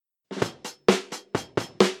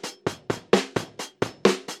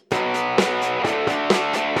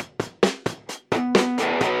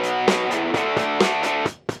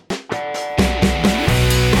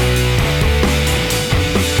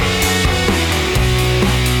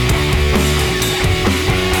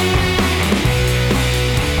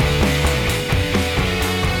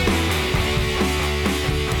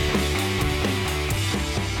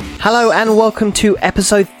Hello and welcome to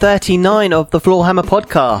episode 39 of the Floorhammer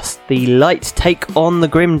podcast, the light take on the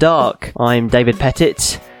grim dark. I'm David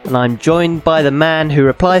Pettit, and I'm joined by the man who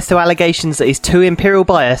replies to allegations that he's too imperial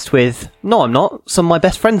biased with, "No, I'm not. Some of my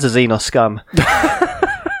best friends are Xenos scum."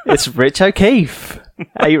 It's Rich O'Keefe.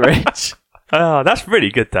 Hey, Rich. Oh, that's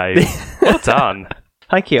really good, Dave. Well done.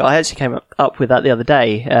 Thank you. I actually came up with that the other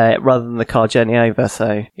day, rather than the car journey over,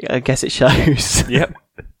 so I guess it shows. Yep.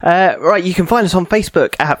 Right, you can find us on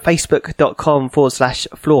Facebook at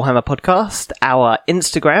facebook.com/Floorhammer podcast, our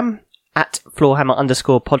Instagram at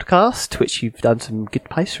Floorhammer_podcast, which you've done some good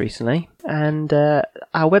posts recently, and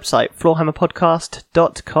our website,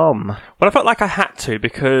 floorhammerpodcast.com. Well, I felt like I had to,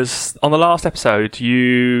 because on the last episode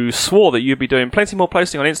you swore that you'd be doing plenty more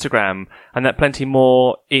posting on Instagram, and that plenty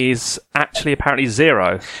more is actually apparently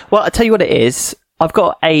zero. Well, I'll tell you what it is. I've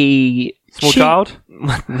got a... Small child?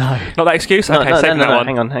 No. Not that excuse? Okay, no, save that one.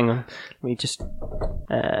 Hang on. Let me just...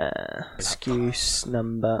 excuse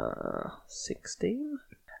number 16?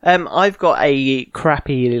 I've got a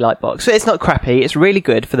crappy light box. It's not crappy, it's really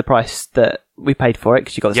good for the price that we paid for it,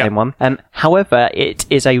 because you got the same one. However, it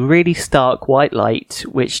is a really stark white light,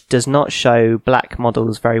 which does not show black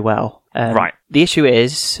models very well. Right. The issue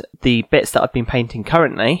is, the bits that I've been painting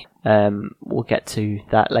currently, we'll get to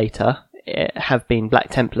that later, have been Black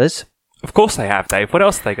Templars. Of course they have, Dave. What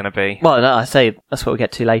else are they going to be? Well, no, I say that's what we'll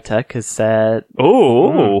get to later, because...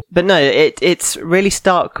 Ooh! But no, it's really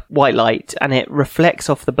stark white light, and it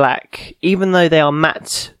reflects off the black. Even though they are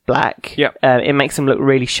matte black, it makes them look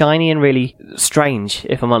really shiny and really strange,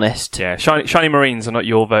 if I'm honest. Yeah, shiny marines are not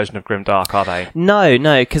your version of grimdark, are they? No,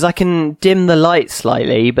 because I can dim the light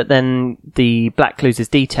slightly, but then the black loses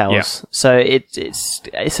details. Yeah. So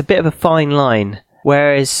it's a bit of a fine line.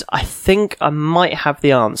 Whereas I think I might have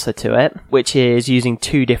the answer to it, which is using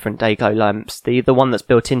two different day glow lamps. The one that's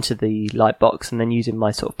built into the light box, and then using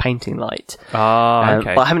my sort of painting light.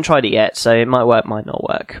 Okay. But I haven't tried it yet, so it might work, might not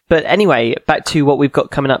work. But anyway, back to what we've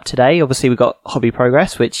got coming up today. Obviously, we've got Hobby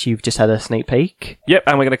Progress, which you've just had a sneak peek. Yep,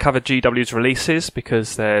 and we're going to cover GW's releases,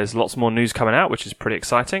 because there's lots more news coming out, which is pretty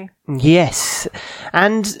exciting. Yes.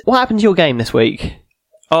 And what happened to your game this week?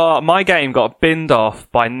 My game got binned off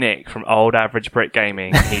by Nick from Old Average Brick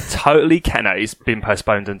Gaming. He totally cannot. It's been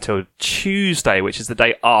postponed until Tuesday, which is the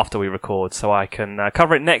day after we record, so I can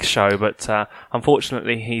cover it next show, but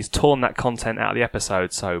unfortunately he's torn that content out of the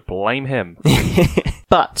episode, so blame him.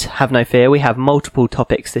 But have no fear, we have multiple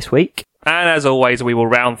topics this week. And as always, we will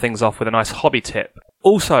round things off with a nice hobby tip.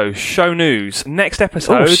 Also, show news. Next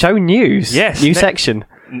episode... Oh, show news? Yes. New section?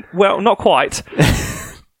 Well, not quite.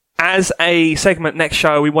 As a segment next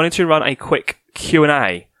show, we wanted to run a quick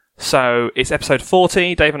Q&A. So it's episode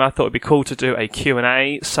 40. Dave and I thought it'd be cool to do a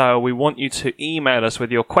Q&A. So we want you to email us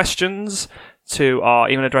with your questions to our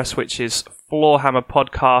email address, which is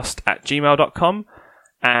floorhammerpodcast@gmail.com.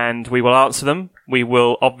 And we will answer them. We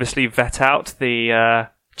will obviously vet out the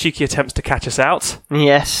cheeky attempts to catch us out.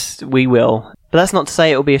 Yes, we will. But that's not to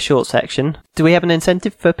say it will be a short section. Do we have an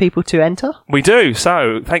incentive for people to enter? We do.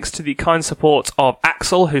 So, thanks to the kind support of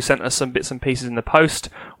Axel, who sent us some bits and pieces in the post,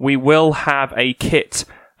 we will have a kit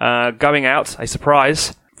going out, a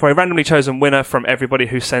surprise, for a randomly chosen winner from everybody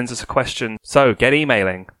who sends us a question. So, get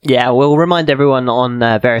emailing. Yeah, we'll remind everyone on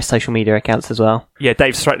various social media accounts as well. Yeah,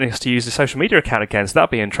 Dave's threatening us to use the social media account again, so that'll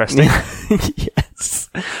be interesting. Yes.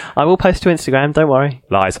 I will post to Instagram, don't worry.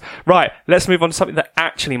 Lies. Right, let's move on to something that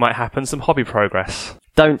actually might happen, some hobby progress.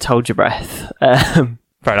 Don't hold your breath. Fair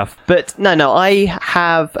enough. But no, I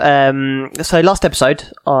have... so last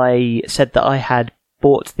episode, I said that I had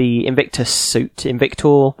bought the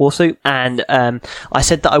Invictor war suit, and I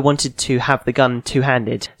said that I wanted to have the gun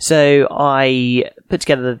two-handed. So I put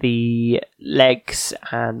together the legs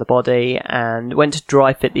and the body and went to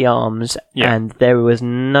dry fit the arms, and there was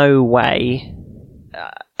no way,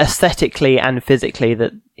 aesthetically and physically,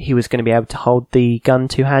 that he was going to be able to hold the gun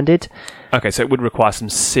two-handed. Okay, so it would require some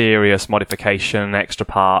serious modification, extra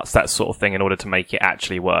parts, that sort of thing, in order to make it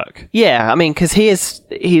actually work. Yeah, I mean, because he's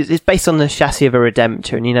based on the chassis of a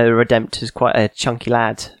Redemptor, and you know the Redemptor's quite a chunky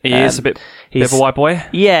lad. He is a bit of a white boy.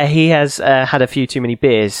 Yeah, he has had a few too many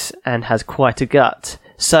beers and has quite a gut.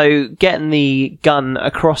 So getting the gun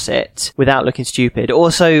across it without looking stupid.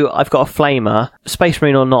 Also, I've got a flamer, Space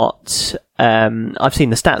Marine or not. I've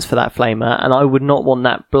seen the stats for that flamer, and I would not want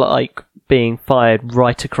that being fired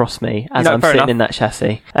right across me as I'm sitting in that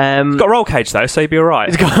chassis. He's got a roll cage though, so he'd be alright.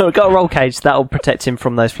 He's got a roll cage that'll protect him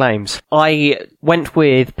from those flames. I went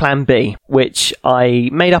with Plan B, which I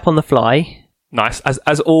made up on the fly. Nice,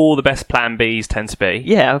 as all the best Plan Bs tend to be.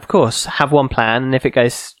 Yeah, of course. Have one plan, and if it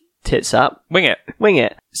goes tits up, wing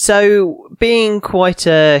it. So, being quite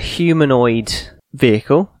a humanoid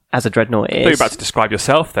vehicle, as a dreadnought is. I thought you were about to describe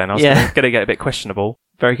yourself then. I was going to get a bit questionable.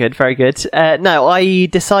 Very good, very good. No, I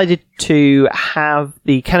decided to have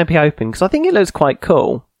the canopy open because I think it looks quite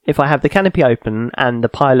cool if I have the canopy open and the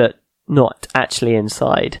pilot not actually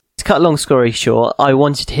inside. To cut a long story short, I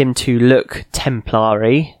wanted him to look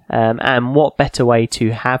Templary, and what better way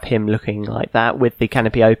to have him looking like that with the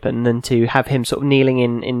canopy open than to have him sort of kneeling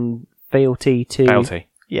in fealty to... Fealty.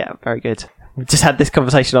 Yeah, very good. We just had this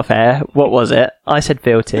conversation off air. What was it? I said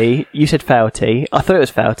fealty, you said fealty, I thought it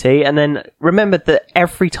was fealty, and then remembered that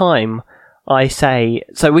every time I say...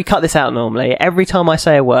 So we cut this out normally. Every time I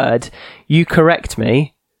say a word, you correct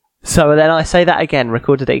me. So then I say that again,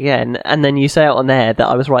 recorded it again, and then you say it on there that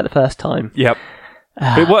I was right the first time. Yep.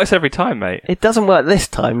 But it works every time, mate. It doesn't work this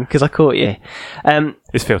time, because I caught you.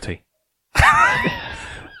 It's filthy.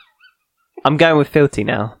 I'm going with filthy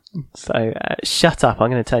now. So shut up,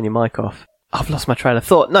 I'm going to turn your mic off. I've lost my train of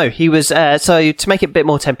thought. No, he was... so to make it a bit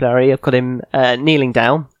more temporary, I've got him kneeling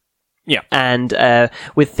down. Yeah. And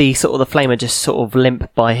with the sort of the flamer just sort of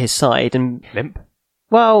limp by his side. And Limp?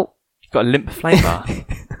 Well... You've got a limp flamer.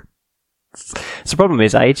 So the problem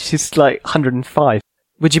is age. She's like 105.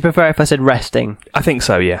 Would you prefer if I said resting? I think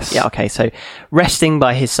so, yes. Yeah, okay. So resting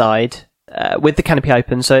by his side with the canopy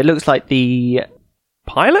open. So it looks like the...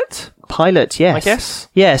 Pilot, yes. I guess.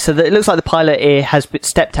 Yeah, so it looks like the pilot ear has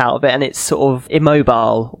stepped out of it and it's sort of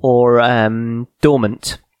immobile or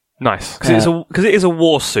dormant. Nice. Because it is a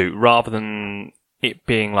war suit rather than it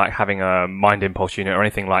being like having a mind impulse unit or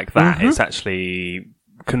anything like that. Mm-hmm. It's actually...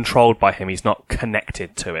 controlled by him, he's not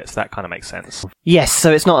connected to it, so that kind of makes sense. Yes,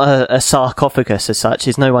 so it's not a sarcophagus as such,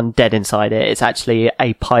 there's no one dead inside it, it's actually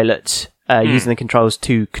a pilot using the controls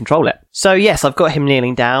to control it. So yes, I've got him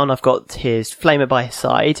kneeling down, I've got his flamer by his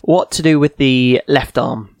side. What to do with the left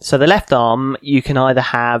arm? So the left arm you can either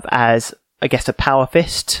have as, I guess, a power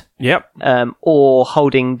fist. Yep. Or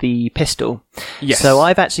holding the pistol. Yes. So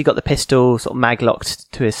I've actually got the pistol sort of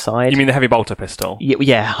mag-locked to his side. You mean the heavy bolter pistol?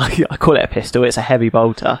 Yeah, I call it a pistol. It's a heavy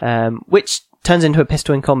bolter, which turns into a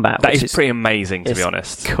pistol in combat. That is pretty amazing, to be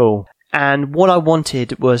honest. Cool. And what I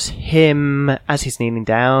wanted was him, as he's kneeling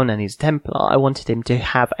down and he's a Templar, I wanted him to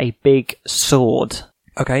have a big sword.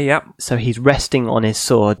 Okay, yep. So he's resting on his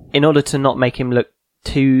sword. In order to not make him look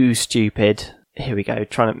too stupid... Here we go,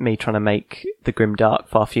 trying to make the grim dark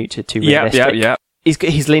far future too realistic. Yeah.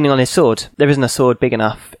 He's leaning on his sword. There isn't a sword big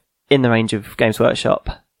enough in the range of Games Workshop.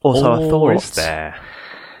 Also, I thought is there?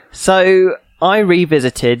 So I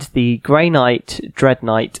revisited the Grey Knight Dread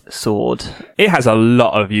Knight sword. It has a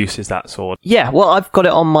lot of uses, that sword. Yeah, well, I've got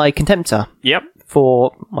it on my Contemptor. Yep.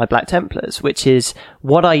 For my Black Templars, which is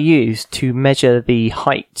what I use to measure the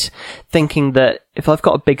height, thinking that if I've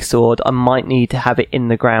got a big sword, I might need to have it in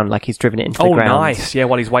the ground, like he's driven it into the ground. Oh, nice. Yeah,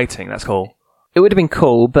 while he's waiting. That's cool. It would have been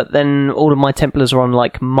cool, but then all of my Templars are on,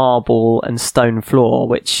 like, marble and stone floor,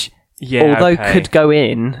 which, although could go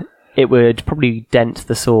in, it would probably dent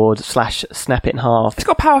the sword / snap it in half. It's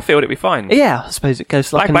got a power field, it'd be fine. Yeah, I suppose it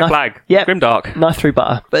goes like Blag. Yeah, grimdark. Knife through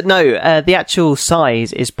butter. But no, the actual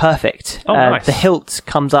size is perfect. Oh, nice. The hilt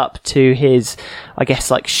comes up to his, I guess,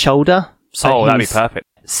 like, shoulder. So that'd be perfect.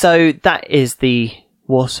 So that is the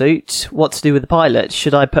warsuit. What to do with the pilot?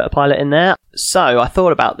 Should I put a pilot in there? So I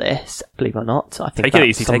thought about this. Believe it or not, I think take it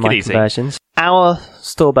easy. Conversions. Our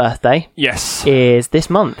store birthday, yes, is this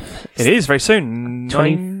month. It is very soon.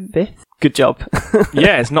 25th. Good job.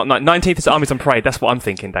 Yeah, it's not 19th is Armies on Parade. That's what I'm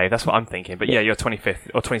thinking, Dave. That's what I'm thinking. But yeah, your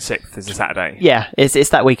 25th or 26th is a Saturday. Yeah, it's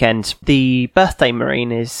that weekend. The birthday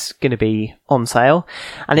marine is going to be on sale,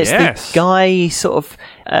 and it's the guy sort of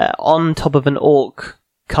on top of an orc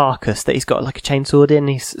carcass that he's got like a chainsword in.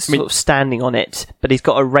 He's sort of standing on it, but he's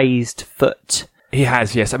got a raised foot. He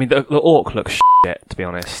has, yes. I mean, the orc looks shit, to be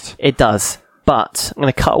honest. It does. But I'm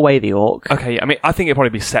going to cut away the orc. Okay, I mean, I think it'll probably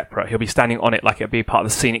be separate. He'll be standing on it like it'll be part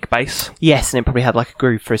of the scenic base. Yes, and it probably had like a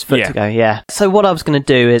groove for his foot to go, yeah. So what I was going to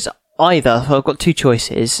do is either, I've got two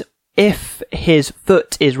choices. If his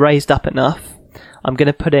foot is raised up enough, I'm going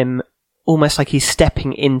to put him almost like he's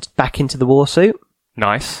stepping back into the warsuit.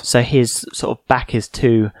 Nice. So his sort of back is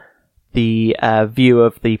to the view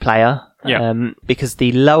of the player. Yeah. Because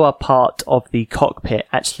the lower part of the cockpit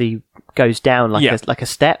actually goes down like a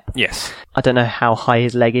step. Yes. I don't know how high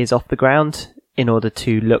his leg is off the ground in order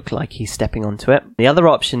to look like he's stepping onto it. The other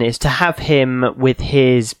option is to have him with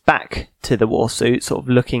his back to the warsuit, sort of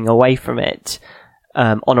looking away from it,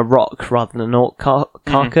 on a rock rather than an orc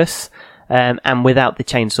carcass, and without the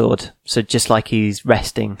chainsword. So just like he's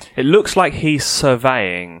resting. It looks like he's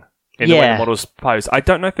surveying in the way the model's posed. I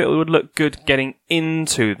don't know if it would look good getting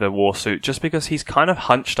into the warsuit just because he's kind of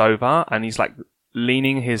hunched over and he's like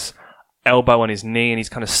leaning his elbow on his knee and he's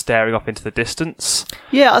kind of staring off into the distance.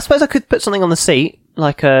 Yeah, I suppose I could put something on the seat,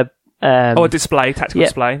 like a... a display, tactical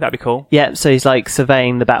display. That'd be cool. Yeah, so he's like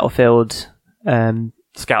surveying the battlefield.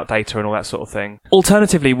 Scout data and all that sort of thing.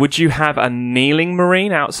 Alternatively, would you have a kneeling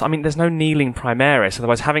Marine outside? I mean, there's no kneeling Primaris.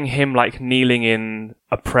 Otherwise, having him like kneeling in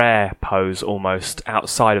a prayer pose almost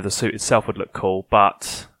outside of the suit itself would look cool,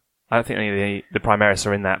 but I don't think any of the Primaris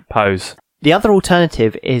are in that pose. The other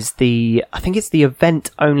alternative is I think it's the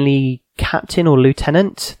event-only captain or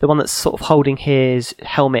lieutenant, the one that's sort of holding his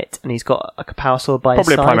helmet and he's got like a power sword by his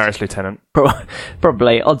side. Probably a Primaris lieutenant.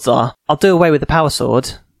 Probably, odds are. I'll do away with the power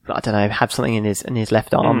sword. I don't know, have something in his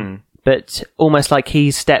left arm. But almost like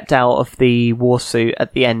he's stepped out of the war suit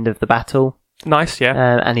at the end of the battle. Nice, yeah.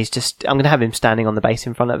 And I'm going to have him standing on the base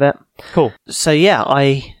in front of it. Cool. So yeah,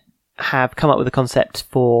 I have come up with a concept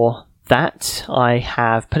for that. I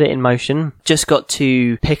have put it in motion. Just got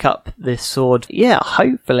to pick up this sword. Yeah,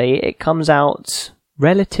 hopefully it comes out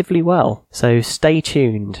relatively well. So stay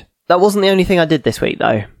tuned. That wasn't the only thing I did this week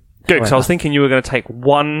though. Good, because I was thinking you were going to take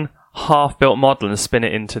one half-built model and spin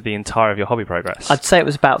it into the entire of your hobby progress. I'd say it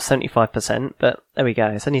was about 75%, but there we go.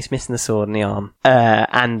 It's only missing the sword and the arm.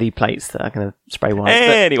 And the plates that I'm going to spray white.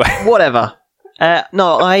 Anyway. Whatever.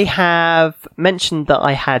 No, I have mentioned that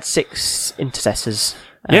I had 6 intercessors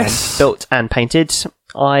built and painted.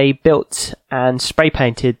 I built and spray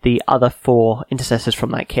painted the other 4 intercessors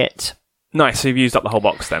from that kit. Nice, so you've used up the whole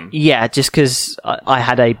box then? Yeah, just because I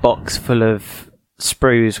had a box full of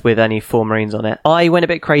sprues with only 4 Marines on it. I went a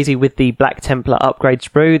bit crazy with the Black Templar upgrade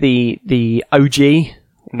sprue, the OG.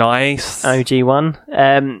 Nice. OG one.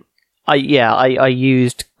 I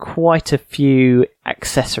used quite a few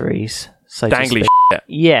accessories. So dangly shit.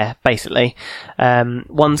 Yeah, basically.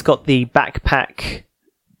 One's got the backpack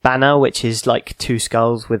banner, which is like 2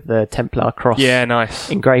 skulls with the Templar cross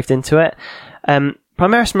engraved into it.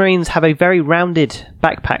 Primaris Marines have a very rounded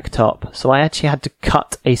backpack top, so I actually had to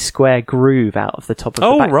cut a square groove out of the top of the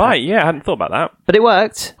backpack. Oh, right, yeah, I hadn't thought about that. But it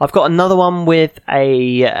worked. I've got another one with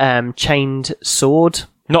a chained sword.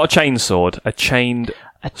 Not a chain sword, a chained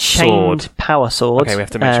sword. Power sword. Okay, we have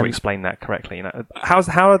to make sure we explain that correctly. You know,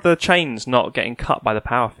 how are the chains not getting cut by the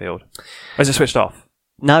power field? Or is it switched off?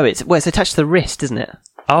 No, it's attached to the wrist, isn't it?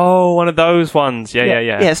 Oh, one of those ones. Yeah.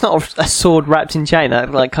 Yeah, it's not a sword wrapped in chain.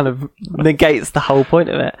 That like kind of negates the whole point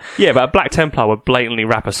of it. Yeah, but a Black Templar would blatantly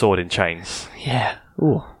wrap a sword in chains. Yeah.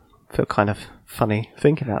 Ooh, feel kind of funny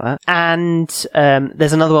thinking about that. And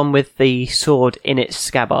there's another one with the sword in its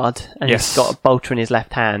scabbard, and he's got a bolter in his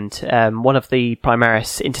left hand. One of the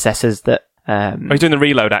Primaris intercessors that... he's doing the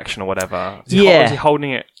reload action or whatever. Is he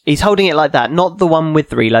holding it? He's holding it like that. Not the one with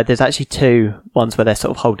the reload. There's actually 2 ones where they're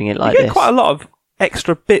sort of holding it like this. You get quite a lot of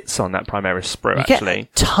extra bits on that Primaris sprue, actually.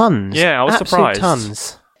 Tons. Yeah, I was surprised.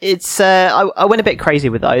 Tons. It's I went a bit crazy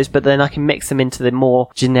with those, but then I can mix them into the more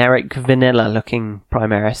generic vanilla looking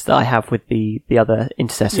Primaris that I have with the other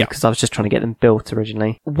intercessors, because I was just trying to get them built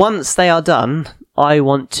originally. Once they are done, I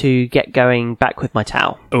want to get going back with my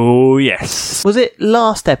Tau. Oh, yes. Was it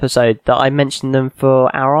last episode that I mentioned them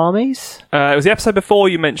for our armies? It was the episode before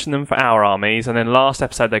you mentioned them for our armies, and then last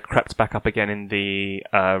episode they crept back up again in the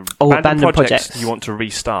abandoned projects you want to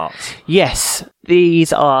restart. Yes.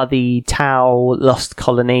 These are the Tau Lost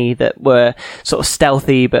Colony that were sort of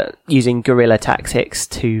stealthy but using guerrilla tactics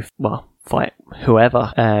to, fight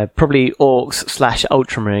whoever. Probably orcs /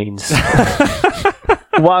 ultramarines.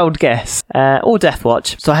 Wild guess. Or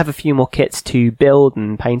Deathwatch. So I have a few more kits to build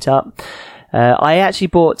and paint up. I actually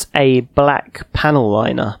bought a black panel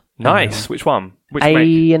liner. Nice. Which one? Which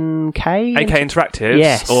A&K? AK Interactives?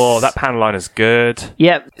 Yes. Oh, that panel liner's good.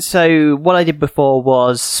 Yep. So what I did before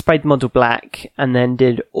was sprayed the model black and then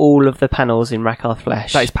did all of the panels in Rakarth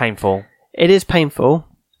Flesh. That is painful. It is painful.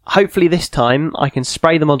 Hopefully this time I can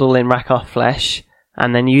spray the model in Rakarth Flesh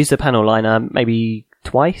and then use the panel liner maybe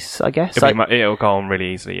twice, I guess. It'll go on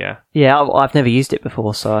really easily, yeah. Yeah, I've never used it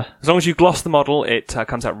before, so... As long as you gloss the model, it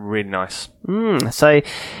comes out really nice. So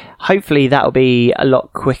hopefully that'll be a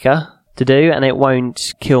lot quicker to do, and it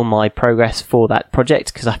won't kill my progress for that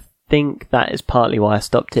project, because I think that is partly why I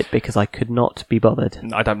stopped it, because I could not be bothered.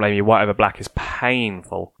 I don't blame you. White over black is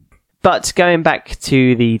painful. But going back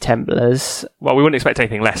to the Templars... Well, we wouldn't expect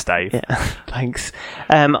anything less, Dave. Yeah, thanks.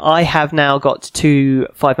 I have now got 2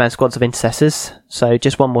 5-man squads of intercessors, so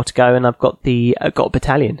just one more to go, and I've got a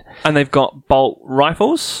battalion. And they've got bolt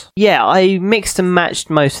rifles? Yeah, I mixed and matched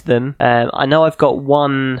most of them. I know I've got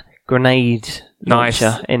 1 grenade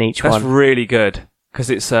launcher in each one. That's really good. Because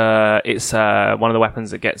it's one of the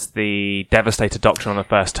weapons that gets the Devastator Doctrine on the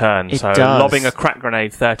first turn. It so does. lobbing a crack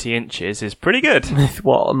grenade 30 inches is pretty good. With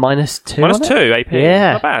what, -2? -2 AP.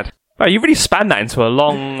 Yeah. Not bad. Oh, you really span that into a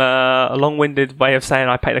long-winded way of saying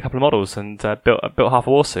I painted a couple of models and built half a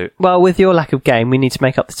warsuit. Well, with your lack of game, we need to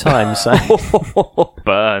make up the time, so...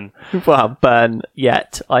 Burn. Well, burn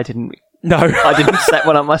yet. I didn't No. I didn't set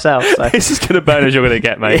one up myself, so... This is going to burn as you're going to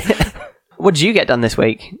get, mate. What did you get done this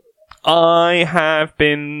week? I have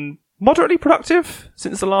been moderately productive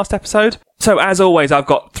since the last episode. So, as always, I've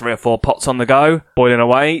got 3 or 4 pots on the go, boiling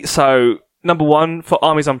away. So, number 1, for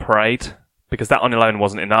Armies on Parade, because that on alone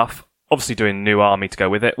wasn't enough. Obviously doing new army to go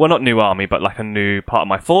with it. Well, not new army, but like a new part of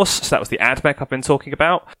my force. So that was the AdMech I've been talking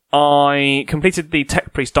about. I completed the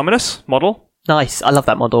Tech Priest Dominus model. Nice, I love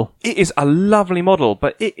that model. It is a lovely model,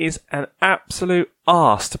 but it is an absolute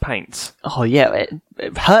arse to paint. Oh yeah,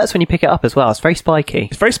 it hurts when you pick it up as well. It's very spiky.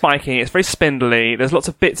 It's very spiky, it's very spindly. There's lots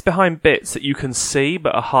of bits behind bits that you can see,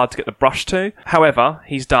 but are hard to get the brush to. However,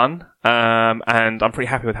 he's done. And I'm pretty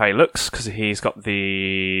happy with how he looks, because he's got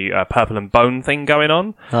the purple and bone thing going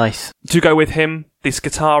on. Nice. To go with him, the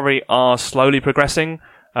Scutari are slowly progressing.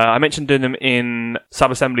 I mentioned doing them in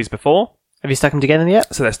sub-assemblies before. Have you stuck them together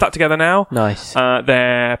yet? So they're stuck together now. Nice.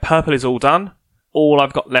 Their purple is all done. All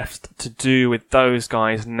I've got left to do with those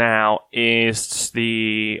guys now is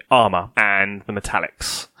the armour and the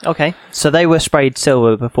metallics. Okay. So they were sprayed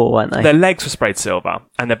silver before, weren't they? Their legs were sprayed silver,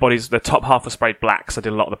 and their bodies, the top half was sprayed black, so I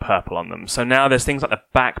did a lot of the purple on them. So now there's things like the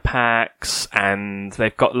backpacks, and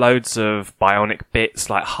they've got loads of bionic bits,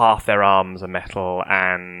 like half their arms are metal,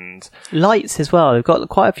 and... lights as well. They've got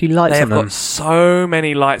quite a few lights on them. They've got so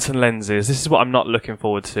many lights and lenses. This is what I'm not looking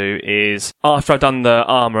forward to, is after I've done the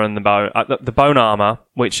armour and the bone armour,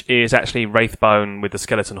 which is actually Wraithbone with the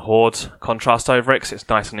Skeleton Horde contrast over it, because it's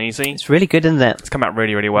nice and easy. It's really good, isn't it? It's come out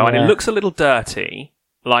really, really well. Yeah. And it looks a little dirty.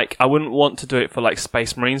 Like, I wouldn't want to do it for, like,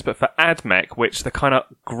 Space Marines, but for AdMech, which the kind of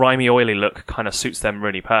grimy, oily look kind of suits them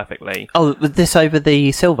really perfectly. Oh, with this over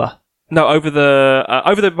the silver? No, over the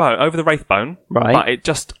Wraithbone. Right. But it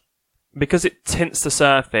just... because it tints the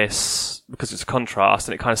surface, because it's a contrast,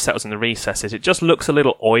 and it kind of settles in the recesses, it just looks a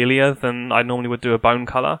little oilier than I normally would do a bone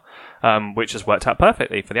colour, which has worked out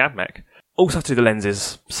perfectly for the AdMech. Also have to do the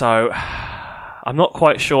lenses, so I'm not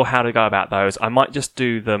quite sure how to go about those. I might just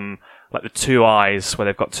do them like the 2 eyes, where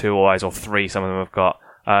they've got 2 eyes, or 3, some of them have got,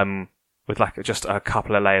 with like just a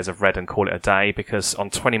couple of layers of red and call it a day, because on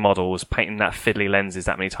 20 models, painting that fiddly lenses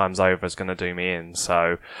that many times over is going to do me in,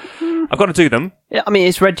 so I've got to do them. Yeah, I mean,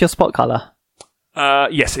 is red your spot colour?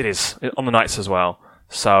 Yes, it is. On the Knights as well.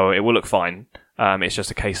 So it will look fine. It's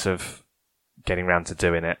just a case of getting round to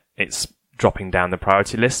doing it. It's dropping down the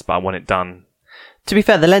priority list, but I want it done. To be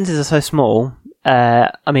fair, the lenses are so small.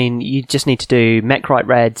 I mean, you just need to do Mechrite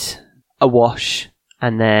red, a wash,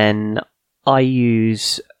 and then I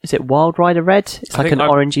use... is it Wild Rider red? It's like an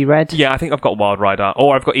orangey red. Yeah, I think I've got Wild Rider.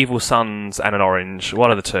 Or I've got Evil Suns and an orange.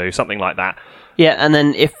 One of the two. Something like that. Yeah, and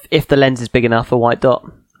then if the lens is big enough, a white dot,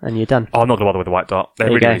 and you're done. Oh, I'm not going to bother with the white dot. They're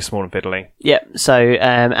really, really small and fiddly. Yeah, so,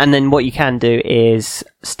 and then what you can do is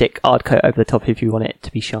stick Ard Coat over the top if you want it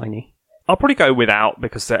to be shiny. I'll probably go without,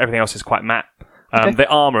 because everything else is quite matte. Okay. The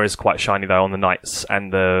armour is quite shiny, though, on the Knights,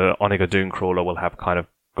 and the Oniga Dooncrawler will have kind of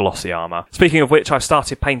glossy armour. Speaking of which, I've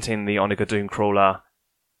started painting the Oniga Dooncrawler.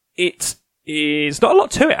 It is not a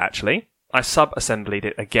lot to it, actually. I sub-assembled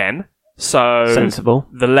it again. So sensible.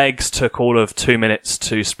 The legs took all of 2 minutes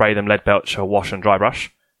to spray them lead belcher, wash and dry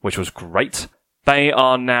brush, which was great. They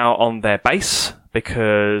are now on their base,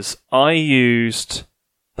 because I used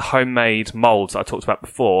the homemade moulds that I talked about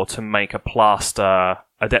before to make a plaster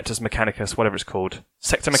Adeptus Mechanicus, whatever it's called.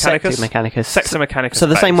 Sector Mechanicus? Sector Mechanicus. So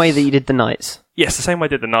the base. same way that you did the Knights? Yes, the same way I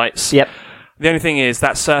did the Knights. Yep. The only thing is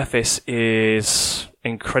that surface is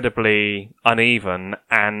incredibly uneven,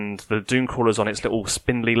 and the Dooncrawler's on its little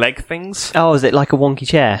spindly leg things. Oh, is it like a wonky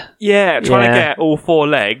chair? Yeah, trying to get all 4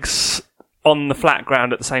 legs on the flat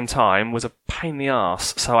ground at the same time was a pain in the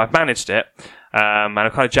arse. So I've managed it. And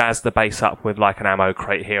I've kind of jazzed the base up with like an ammo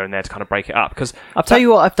crate here and there to kind of break it up. Because I'll tell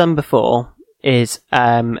you what I've done before is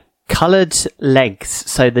coloured legs.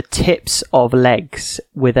 So the tips of legs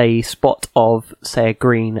with a spot of, say, a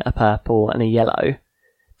green, a purple, and a yellow.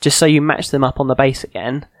 Just so you match them up on the base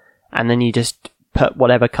again, and then you just put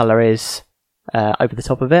whatever colour is over the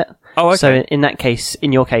top of it. Oh, okay. So in that case,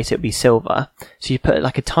 in your case, it would be silver. So you put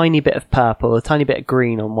like a tiny bit of purple, a tiny bit of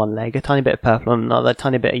green on one leg, a tiny bit of purple on another, a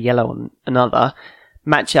tiny bit of yellow on another.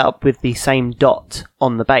 Match it up with the same dot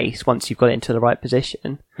on the base once you've got it into the right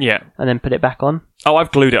position. Yeah. And then put it back on. Oh,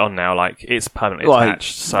 I've glued it on now. Like, it's permanently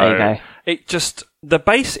attached. So there you go. It just... the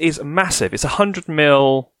base is massive. It's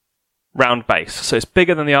 100mm round base. So it's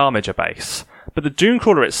bigger than the Armiger base. But the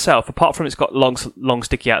Dooncrawler itself, apart from it's got long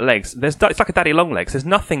sticky out legs, it's like a daddy long legs. There's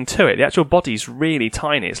nothing to it. The actual body's really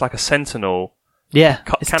tiny. It's like a Sentinel Yeah,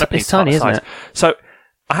 canopy it's tiny, isn't size. it? So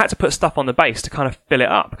I had to put stuff on the base to kind of fill it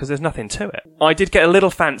up because there's nothing to it. I did get a little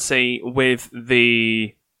fancy with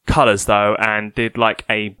the colours though, and did like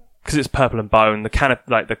because it's purple and bone.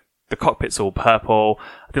 The cockpit's all purple.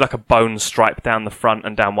 I did like a bone stripe down the front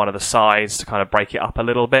and down one of the sides to kind of break it up a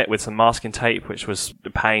little bit with some masking tape, which was a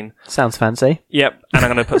pain. Sounds fancy. Yep, and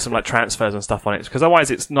I'm going to put some like transfers and stuff on it because otherwise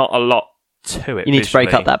it's not a lot to it. You need to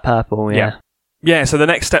break up that purple. Yeah. So the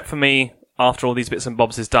next step for me, after all these bits and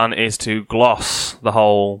bobs is done, is to gloss the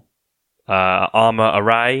whole armour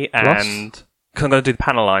array, and because I'm going to do the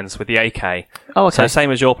panel lines with the AK. Oh, okay. So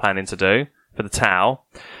same as you're planning to do for the Tau.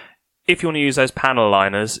 If you want to use those panel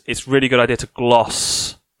liners, it's a really good idea to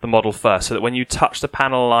gloss the model first, so that when you touch the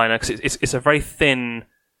panel liner, because it's a very thin,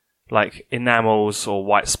 like enamels or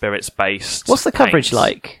white spirits based. What's the coverage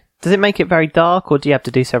like? Does it make it very dark, or do you have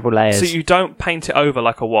to do several layers? So you don't paint it over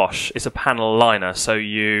like a wash. It's a panel liner, so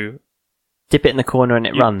you dip it in the corner and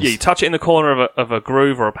it runs. Yeah, you touch it in the corner of a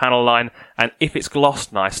groove or a panel line, and if it's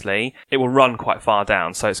glossed nicely, it will run quite far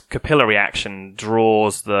down. So its capillary action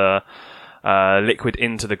draws the liquid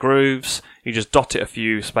into the grooves. You just dot it a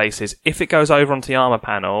few spaces. If it goes over onto the armour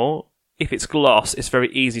panel, if it's gloss, it's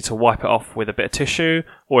very easy to wipe it off with a bit of tissue,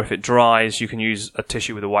 or if it dries, you can use a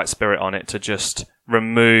tissue with a white spirit on it to just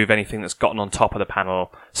remove anything that's gotten on top of the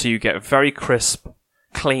panel. So you get very crisp,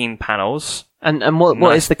 clean panels. And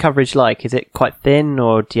what is the coverage like? Is it quite thin,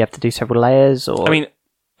 or do you have to do several layers? Or I mean,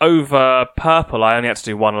 over purple, I only had to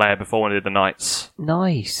do one layer before when I did the knights.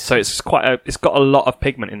 Nice. So it's got a lot of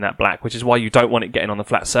pigment in that black, which is why you don't want it getting on the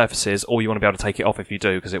flat surfaces, or you want to be able to take it off if you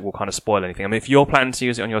do, because it will kind of spoil anything. I mean, if you're planning to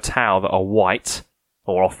use it on your Tau that are white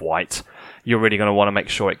or off-white, you're really going to want to make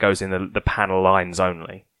sure it goes in the panel lines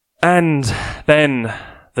only. And then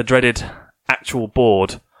the dreaded actual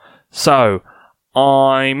board. So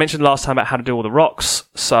I mentioned last time about how to do all the rocks,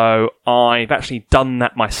 so I've actually done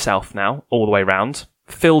that myself now, all the way round.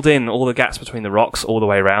 Filled in all the gaps between the rocks all the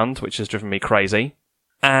way around, which has driven me crazy.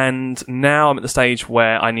 And now I'm at the stage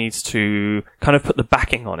where I need to kind of put the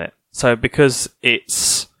backing on it. So because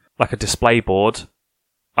it's like a display board,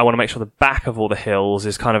 I want to make sure the back of all the hills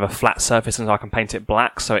is kind of a flat surface, and so I can paint it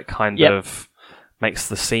black, so it kind of makes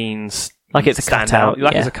the scenes like it's a cutout.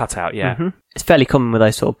 Like it's a cutout, yeah. Mm-hmm. It's fairly common with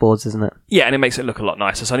those sort of boards, isn't it? Yeah, and it makes it look a lot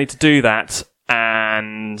nicer. So I need to do that,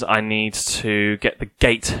 and I need to get the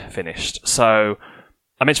gate finished. So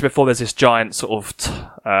I mentioned before there's this giant sort of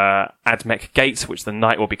AdMech gate, which the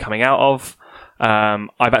knight will be coming out of.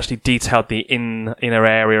 I've actually detailed the inner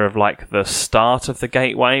area of like the start of the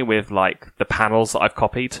gateway with like the panels that I've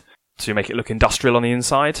copied to make it look industrial on the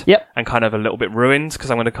inside. Yep. And kind of a little bit ruined,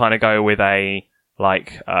 because I'm going to kind of go with a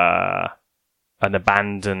like an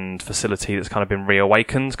abandoned facility that's kind of been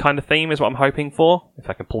reawakened kind of theme is what I'm hoping for, if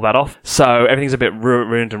I can pull that off. So everything's a bit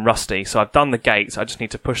ruined and rusty. So I've done the gates. I just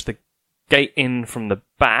need to push the gate in from the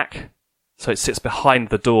back so it sits behind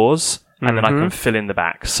the doors, and then I can fill in the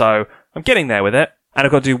back. So I'm getting there with it. And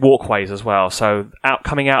I've got to do walkways as well. So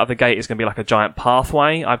coming out of the gate is going to be like a giant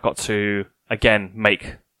pathway. I've got to, again,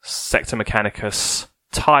 make Sector Mechanicus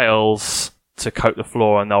tiles to coat the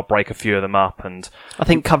floor, and they'll break a few of them up. And I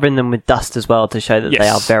think covering them with dust as well to show that they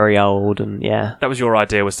are very old. And yeah, that was your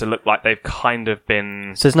idea, was to look like they've kind of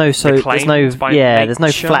been. So there's no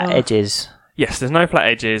flat edges. Yes, there's no flat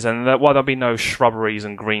edges, and while there'll be no shrubberies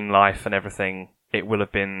and green life and everything, it will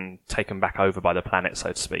have been taken back over by the planet,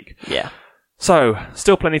 so to speak. Yeah. So,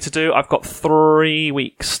 still plenty to do. I've got 3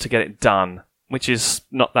 weeks to get it done, which is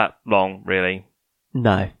not that long, really.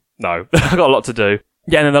 No. I've got a lot to do.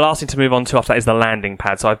 Yeah, and then the last thing to move on to after that is the landing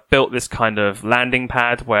pad. So I've built this kind of landing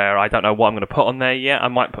pad where I don't know what I'm going to put on there yet. I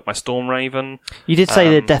might put my Storm Raven. You did say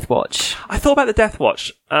the Death Watch. I thought about the Death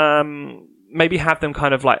Watch. Maybe have them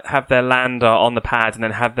kind of like have their lander on the pad and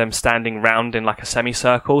then have them standing round in like a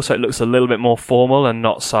semicircle, so it looks a little bit more formal and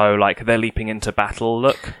not so like they're leaping into battle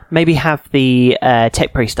look. Maybe have the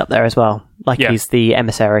Tech Priest up there as well, like he's the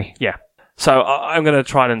emissary. Yeah. So I'm going to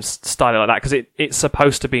try and style it like that, because it's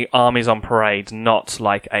supposed to be armies on parade, not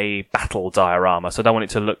like a battle diorama. So I don't want it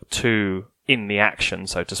to look too in the action,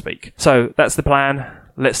 so to speak. So that's the plan.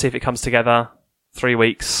 Let's see if it comes together. 3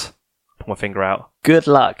 weeks. Pull my finger out. Good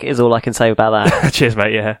luck is all I can say about that. Cheers,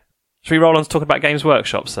 mate, yeah. Should we roll on to talking about Games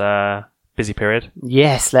Workshop's busy period?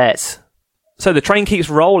 Yes, let's. So the train keeps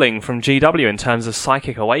rolling from GW in terms of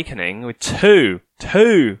Psychic Awakening with two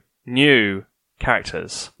new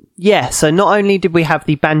characters. Yeah, so not only did we have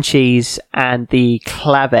the Banshees and the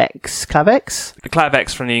Clavex. The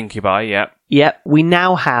Clavex from the Incubi, yep. Yep, we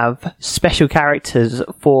now have special characters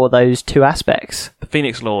for those two aspects. The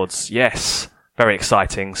Phoenix Lords, yes. Very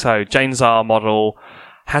exciting. So, Jane Zar model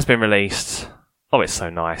has been released. Oh, it's so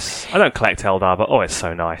nice. I don't collect Eldar, but it's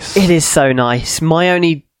so nice. It is so nice. My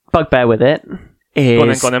only bugbear with it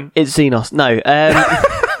is... Go on then. It's Xenos. No.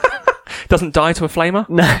 Doesn't die to a flamer?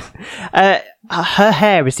 No. Her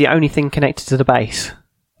hair is the only thing connected to the base.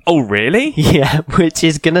 Oh, really? Yeah, which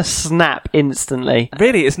is going to snap instantly.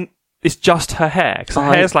 Really? It's just her hair? Because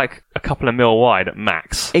her hair's like a couple of mil wide at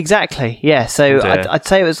max. Exactly, yeah. So I'd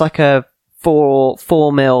say it was like a 4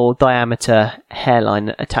 mil diameter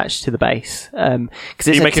hairline attached to the base. You're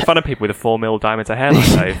making fun of people with a 4 mil diameter hairline,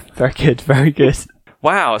 Dave. Very good, very good.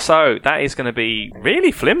 Wow, so that is going to be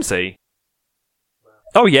really flimsy.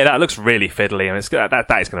 Oh yeah, that looks really fiddly, and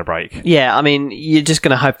that is going to break. Yeah, I mean, you're just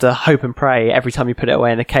going to have to hope and pray every time you put it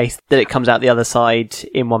away in a case that it comes out the other side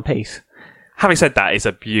in one piece. Having said that, it's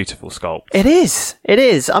a beautiful sculpt. It is. It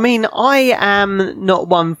is. I mean, I am not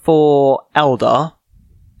one for Eldar.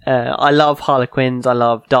 I love Harlequins. I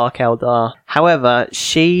love Dark Eldar. However,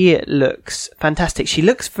 she looks fantastic. She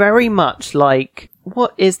looks very much like...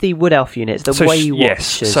 What is the Wood Elf unit? The Way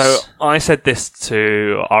Watchers. Yes. So I said this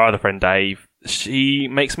to our other friend Dave. She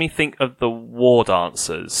makes me think of the War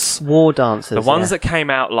Dancers. War Dancers, the ones that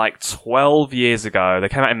came out like 12 years ago. They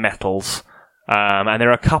came out in metals. And there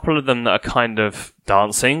are a couple of them that are kind of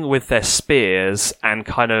dancing with their spears and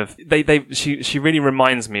kind of... She really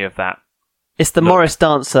reminds me of that. It's the Morris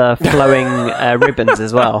Dancer flowing ribbons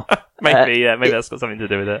as well. Maybe that's got something to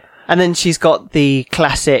do with it. And then she's got the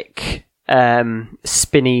classic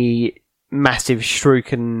spinny, massive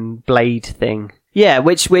shuriken blade thing. Yeah,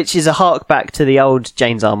 which is a hark back to the old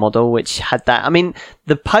Jane's-R model, which had that. I mean,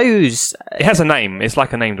 the pose... It has a name. It's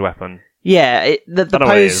like a named weapon. Yeah, the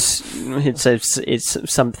pose...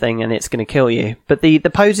 It's something and it's going to kill you. But the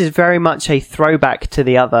pose is very much a throwback to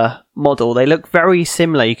the other model. They look very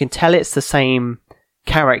similar. You can tell it's the same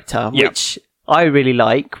character, which I really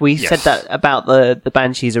like. We said that about the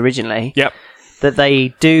Banshees originally. Yep. That they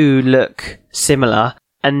do look similar.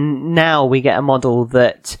 And now we get a model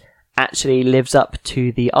that... actually lives up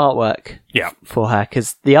to the artwork for her,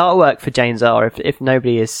 because the artwork for Jane's-R, if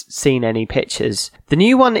nobody has seen any pictures, the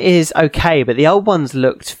new one is okay, but the old ones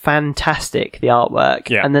looked fantastic, the artwork,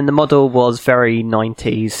 and then the model was very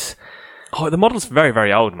 90s. Oh, the model's very,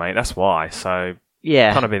 very old, mate, that's why, so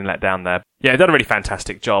kind of been let down there. Yeah, they've done a really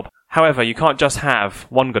fantastic job. However, you can't just have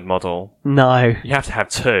one good model. No. You have to have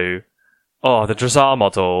two. Oh, the Drazar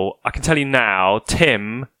model, I can tell you now,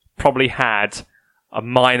 Tim probably had a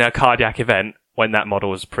minor cardiac event when that model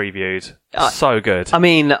was previewed. So good. I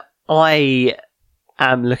mean, I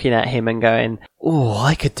am looking at him and going, oh,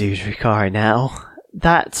 I could do Drukhari now.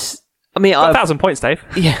 That's... I mean, 1,000 points, Dave.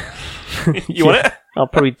 Yeah. You want it? I'll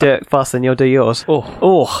probably do it faster than you'll do yours.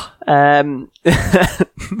 Another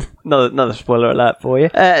spoiler alert for you.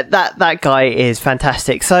 That guy is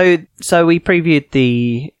fantastic. So we previewed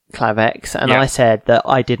the Clavex, and I said that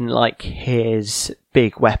I didn't like his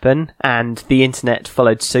big weapon, and the internet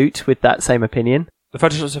followed suit with that same opinion. The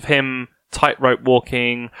photos of him tightrope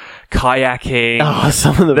walking, kayaking. Oh,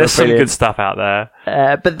 some of them There's some brilliant. good stuff out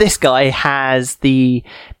there. But this guy has the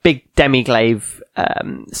big demiglaive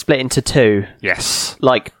split into two. Yes.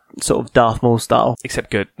 Like sort of Darth Maul style. Except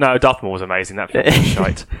good. No, Darth Maul was amazing. That film was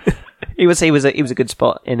shite. He was a good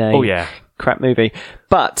spot in a crap movie.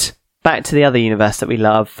 But back to the other universe that we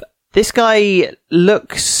love. This guy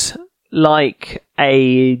looks like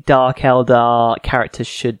a Dark Eldar character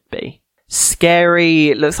should be.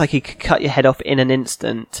 Scary, looks like he could cut your head off in an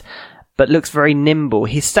instant, but looks very nimble.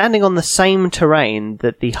 He's standing on the same terrain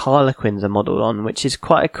that the Harlequins are modelled on, which is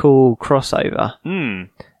quite a cool crossover.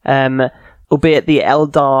 Albeit the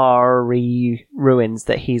Eldari ruins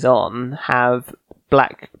that he's on have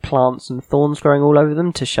black plants and thorns growing all over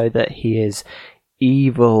them to show that he is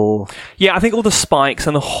evil. Yeah, I think all the spikes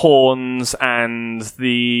and the horns and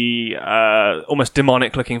the almost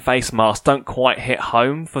demonic looking face mask don't quite hit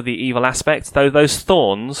home for the evil aspect, though those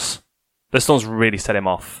thorns really set him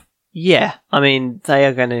off. Yeah, I mean, they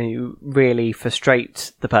are going to really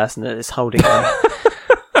frustrate the person that is holding them.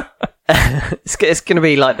 It's going to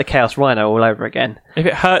be like the Chaos Rhino all over again. If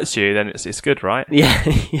it hurts you, then it's good, right? Yeah,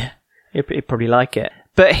 yeah. You'd probably like it.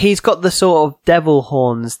 But he's got the sort of devil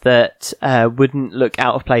horns that wouldn't look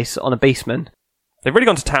out of place on a beastman. They've really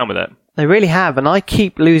gone to town with it. They really have, and I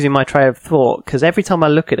keep losing my train of thought, because every time I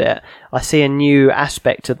look at it, I see a new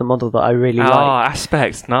aspect of the model that I really like. Oh,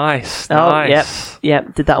 aspects. Nice.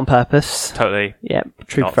 Yep, did that on purpose. Totally. Yep,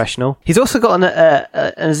 true professional. He's also got an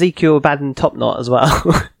Ezekiel Abaddon top knot as well.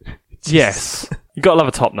 Yes. You gotta love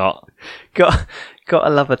a top knot. Got to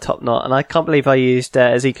love a top knot, and I can't believe I used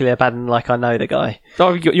Ezekiel Abaddon like I know the guy.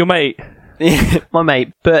 Oh, your mate. My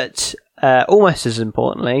mate. But almost as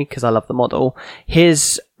importantly, because I love the model,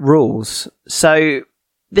 his rules. So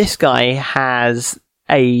this guy has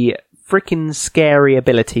a freaking scary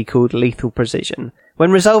ability called Lethal Precision.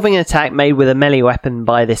 When resolving an attack made with a melee weapon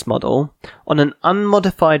by this model, on an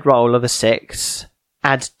unmodified roll of a 6,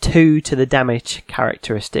 add 2 to the damage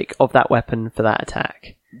characteristic of that weapon for that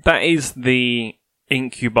attack. That is the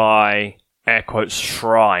Incubi, air quotes,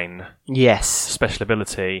 shrine. Yes. Special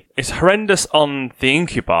ability. It's horrendous on the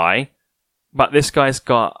Incubi, but this guy's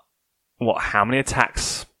got, how many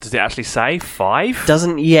attacks does it actually say? 5?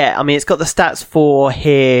 Doesn't yet. I mean, it's got the stats for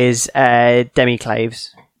his Demiclaves.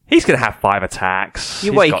 He's going to have 5 attacks.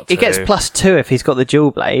 He gets +2 if he's got the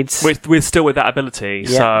dual blades. With still with that ability.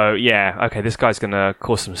 Yeah. So, yeah, okay, this guy's going to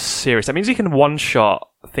cause some serious... That means he can one-shot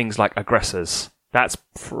things like aggressors. That's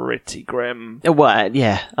pretty grim. Well,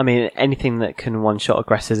 yeah. I mean, anything that can one-shot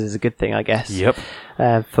aggressors is a good thing, I guess. Yep.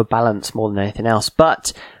 For balance more than anything else.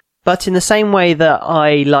 But in the same way that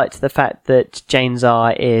I liked the fact that Jane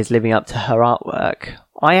Czar is living up to her artwork,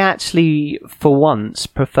 I actually, for once,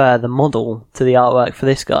 prefer the model to the artwork for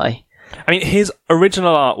this guy. I mean, his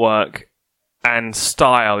original artwork and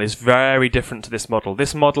style is very different to this model.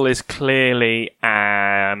 This model is clearly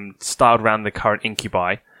styled around the current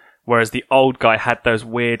Incubi, whereas the old guy had those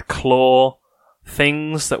weird claw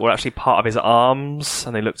things that were actually part of his arms,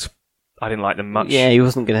 and I didn't like them much. Yeah, he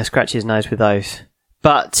wasn't going to scratch his nose with those.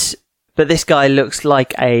 But this guy looks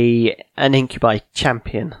like an Incubi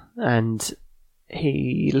champion, and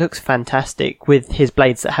he looks fantastic with his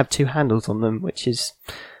blades that have 2 handles on them, which is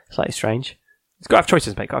slightly strange. He's got to have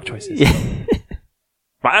choices, mate. Got to have choices. Yeah.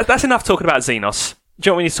 Right, that's enough talking about Xenos. Do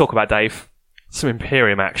you know what we need to talk about, Dave? Some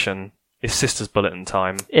Imperium action. It's Sisters Bulletin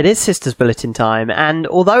time. It is Sisters Bulletin time, and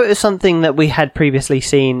although it was something that we had previously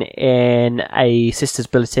seen in a Sisters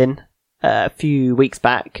Bulletin a few weeks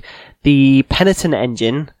back, the Penitent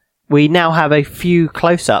engine, we now have a few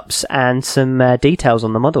close-ups and some details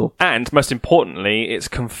on the model. And, most importantly, it's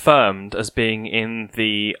confirmed as being in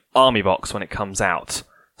the Army box when it comes out.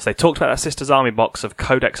 So they talked about that Sisters Army box of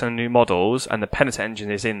codex and new models, and the Penitent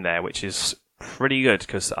engine is in there, which is pretty good,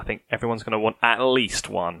 because I think everyone's going to want at least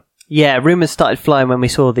one. Yeah, rumours started flying when we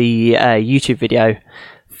saw the YouTube video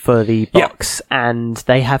for the box, and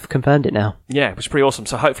they have confirmed it now. Yeah, which is pretty awesome.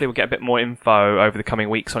 So hopefully we'll get a bit more info over the coming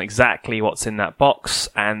weeks on exactly what's in that box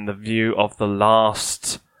and the view of the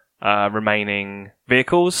last remaining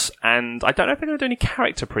vehicles. And I don't know if they're going to do any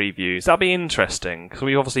character previews. That'll be interesting, because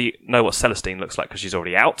we obviously know what Celestine looks like because she's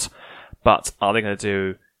already out. But are they going to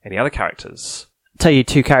do any other characters? I'll tell you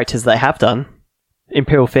 2 characters they have done.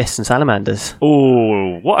 Imperial Fists and Salamanders.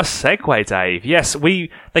 Ooh, what a segue, Dave. Yes,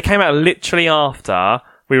 they came out literally after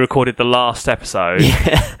we recorded the last episode,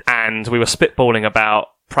 and we were spitballing about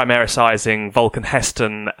primarising Vulcan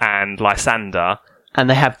Heston and Lysander. And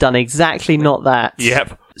they have done exactly not that.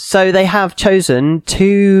 Yep. So they have chosen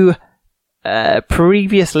 2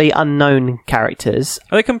 previously unknown characters.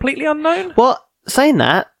 Are they completely unknown? Well, saying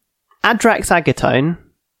that, Adrax Agatone,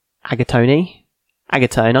 I'm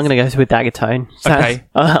going to go with Agatone. Okay.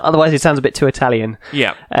 Otherwise, it sounds a bit too Italian.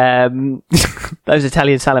 Yeah. Those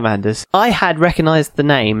Italian salamanders. I had recognised the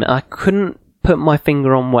name. I couldn't put my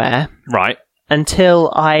finger on where. Right.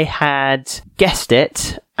 Until I had guessed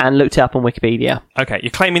it and looked it up on Wikipedia. Okay. You're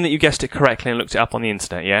claiming that you guessed it correctly and looked it up on the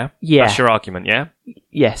internet, yeah? Yeah. That's your argument, yeah?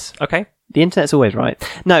 Yes. Okay. The internet's always right.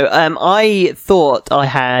 No, I thought I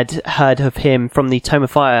had heard of him from the Tome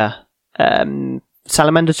of Fire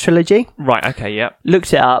Salamander trilogy. Right, okay, yeah.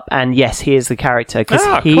 Looked it up, and yes, he is the character,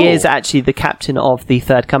 because he is actually the captain of the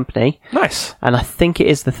Third Company. Nice. And I think it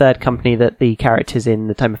is the Third Company that the characters in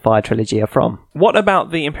the Tome of Fire trilogy are from. What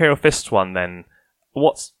about the Imperial Fists one, then?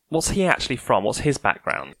 What's he actually from? What's his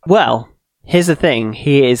background? Well, here's the thing.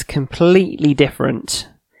 He is completely different,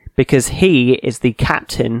 because he is the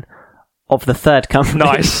captain of the Third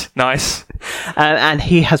Company. Nice. And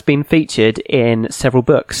he has been featured in several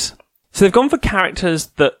books. So they've gone for characters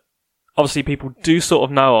that obviously people do sort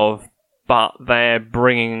of know of, but they're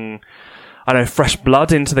bringing, I don't know, fresh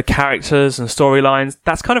blood into the characters and storylines.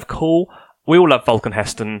 That's kind of cool. We all love Vulcan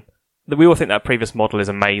Heston. We all think that previous model is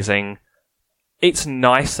amazing. It's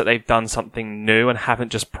nice that they've done something new and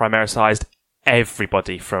haven't just primarised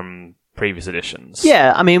everybody from previous editions.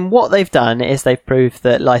 Yeah, I mean, what they've done is they've proved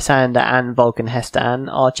that Lysander and Vulcan Hestan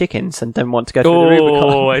are chickens and don't want to go through the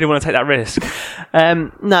Rubicon. Oh, I didn't want to take that risk.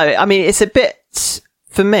 No, I mean, it's a bit,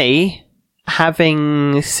 for me,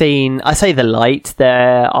 having seen, I say the light,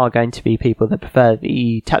 there are going to be people that prefer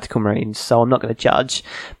the Tactical Marines, so I'm not going to judge.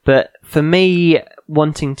 But for me,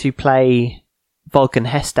 wanting to play Vulcan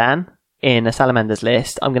Hestan in a Salamander's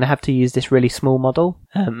list, I'm going to have to use this really small model,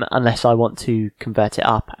 unless I want to convert it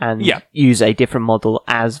up and use a different model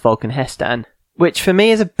as Vulcan Hestan, which for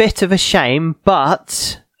me is a bit of a shame,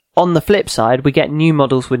 but on the flip side, we get new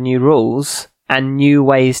models with new rules and new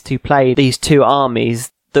ways to play these two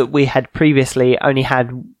armies that we had previously only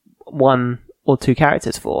had 1 or 2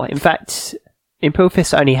 characters for. In fact, Imperial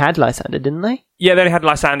Fists only had Lysander, didn't they? Yeah, they only had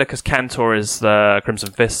Lysander because Cantor is the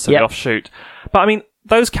Crimson Fists, so the offshoot. But I mean,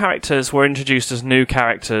 those characters were introduced as new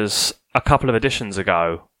characters a couple of editions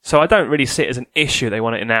ago. So I don't really see it as an issue they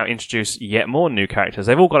want to now introduce yet more new characters.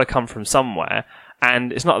 They've all got to come from somewhere,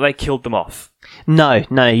 and it's not that they killed them off. No,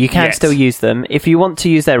 you can still use them. If you want to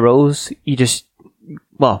use their rules, you just,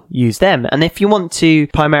 use them. And if you want to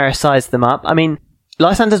Primaris them up, I mean,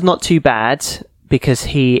 Lysander's not too bad because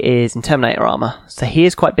he is in Terminator armor, so he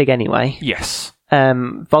is quite big anyway. Yes.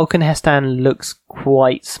 Vulcan Hestan looks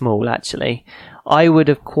quite small, actually. I would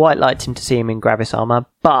have quite liked him to see him in Gravis armor,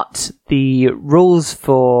 but the rules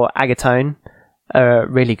for Agatone are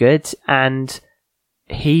really good, and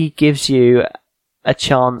he gives you a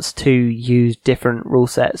chance to use different rule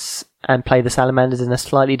sets and play the Salamanders in a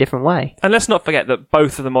slightly different way. And let's not forget that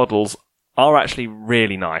both of the models are actually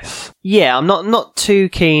really nice. Yeah, I'm not too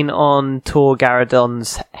keen on Tor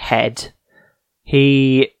Garadon's head.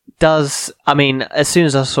 He does, I mean, as soon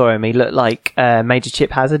as I saw him, he looked like Major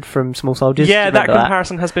Chip Hazard from Small Soldiers. Yeah, that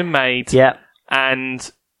comparison has been made. Yeah.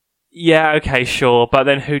 And yeah, okay, sure. But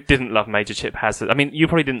then who didn't love Major Chip Hazard? I mean, you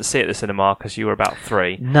probably didn't see it at the cinema because you were about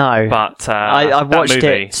 3. No. But I've watched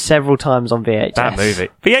it several times on VHS. That movie.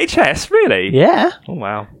 VHS, really? Yeah. Oh,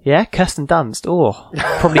 wow. Yeah, Kirsten Dunst. Oh,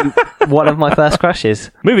 probably one of my first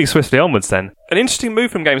crushes. Moving swiftly onwards then. An interesting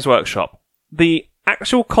move from Games Workshop. The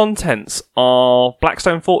actual contents of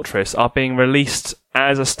Blackstone Fortress are being released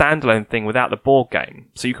as a standalone thing without the board game.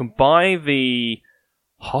 So you can buy the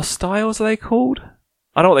Hostiles, are they called?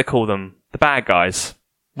 I don't know what they call them. The bad guys.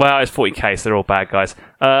 Well, it's 40k, so they're all bad guys.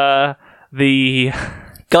 The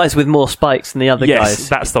guys with more spikes than the other guys. Yes,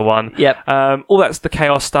 that's the one. Yep. All that's the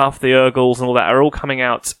Chaos stuff, the Urgles and all that are all coming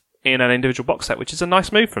out in an individual box set, which is a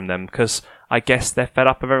nice move from them, because I guess they're fed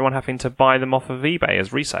up of everyone having to buy them off of eBay as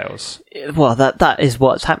resales. Well, that is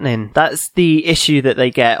what's happening. That's the issue that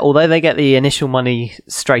they get. Although they get the initial money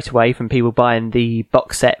straight away from people buying the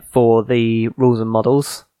box set for the rules and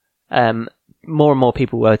models, more and more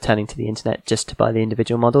people were turning to the internet just to buy the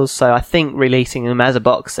individual models. So I think releasing them as a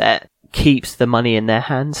box set keeps the money in their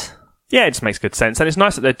hands. Yeah, it just makes good sense. And it's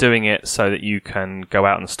nice that they're doing it so that you can go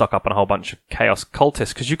out and stock up on a whole bunch of Chaos cultists,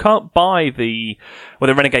 because you can't buy the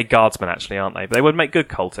Renegade Guardsmen, actually, aren't they? But they would make good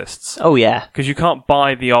cultists. Oh, yeah. Because you can't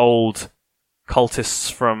buy the old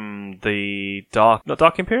cultists from the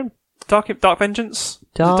Dark Imperium? Dark Vengeance?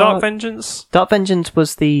 Dark Vengeance? Dark Vengeance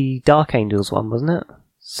was the Dark Angels one, wasn't it?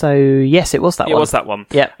 So, yes, it was that one. It was that one.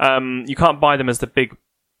 Yeah. You can't buy them as the big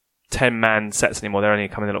 10-man sets anymore. They're only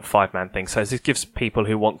coming in little 5-man things. So this gives people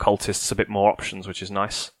who want cultists a bit more options, which is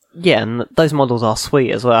nice. Yeah, and those models are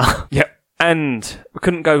sweet as well. Yep. And we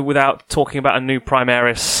couldn't go without talking about a new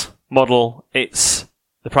Primaris model. It's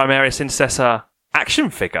the Primaris Intercessor action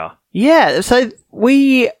figure. Yeah, so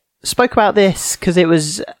we spoke about this because it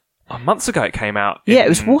was months ago it came out. Yeah, it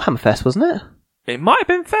was Warhammer Fest, wasn't it? It might have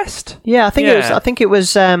been Fest. Yeah, I think it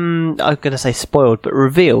was. I'm going to say spoiled, but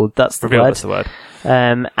revealed. That's the word. That's the word.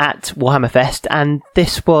 At Warhammer Fest, and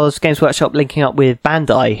this was Games Workshop linking up with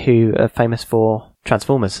Bandai, who are famous for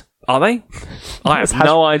Transformers. Are they? I have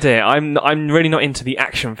no idea. I'm really not into the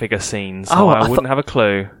action figure scene, so I wouldn't have a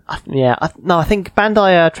clue. I think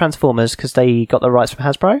Bandai are Transformers because they got the rights from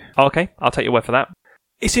Hasbro. Oh, okay, I'll take your word for that.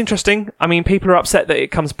 It's interesting. I mean, people are upset that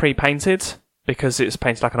it comes pre-painted, because it's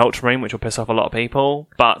painted like an Ultramarine, which will piss off a lot of people.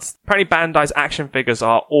 But apparently Bandai's action figures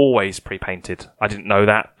are always pre-painted. I didn't know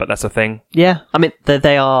that, but that's a thing. Yeah, I mean,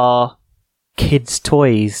 they are kids'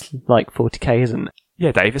 toys, like 40k, isn't it?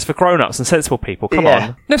 Yeah, Dave, it's for grown-ups and sensible people. Come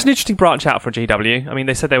on. That's an interesting branch out for GW. I mean,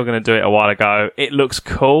 they said they were going to do it a while ago. It looks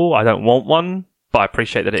cool. I don't want one, but I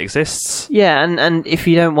appreciate that it exists. Yeah, and if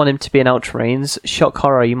you don't want him to be an Ultramarines, shock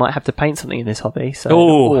horror, you might have to paint something in this hobby. So,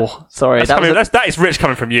 oh, sorry. That is rich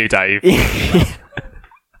coming from you, Dave.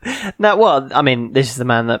 No, well, I mean, this is the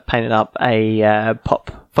man that painted up a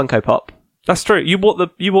Funko Pop. That's true. You bought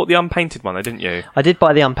the unpainted one, though, didn't you? I did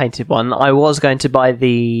buy the unpainted one. I was going to buy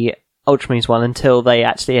the Ultramarines one until they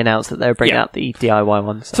actually announced that they were bringing out the DIY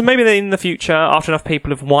one. So maybe in the future, after enough people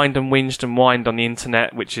have whined and whinged and whined on the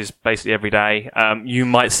internet, which is basically every day, you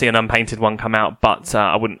might see an unpainted one come out, but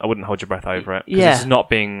I wouldn't hold your breath over it. Because it's not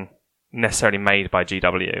being necessarily made by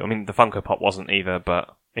GW. I mean, the Funko Pop wasn't either,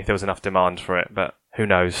 but if there was enough demand for it, but who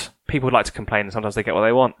knows? People would like to complain, and sometimes they get what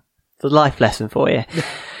they want. It's a life lesson for you.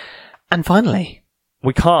 And finally,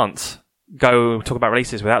 we can't go talk about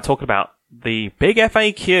releases without talking about the big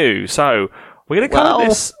FAQ. So we're going to cover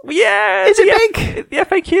this. Yeah, is it big? The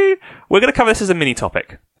FAQ. We're going to cover this as a mini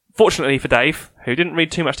topic. Fortunately for Dave, who didn't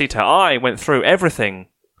read too much detail, I went through everything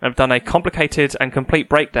and have done a complicated and complete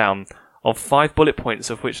breakdown of 5 bullet points,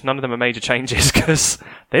 of which none of them are major changes because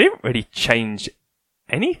they didn't really change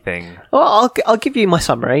anything. Well, I'll give you my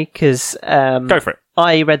summary because go for it.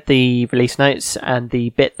 I read the release notes and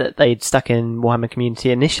the bit that they'd stuck in Warhammer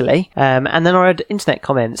Community initially, and then I read internet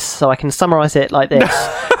comments, so I can summarise it like this.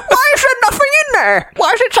 Why is there nothing in there?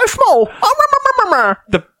 Why is it so small?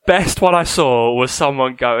 The best one I saw was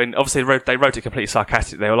someone going, obviously they wrote it completely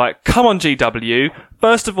sarcastic. They were like, come on GW,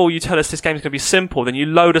 first of all you tell us this game's going to be simple, then you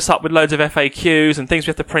load us up with loads of FAQs and things we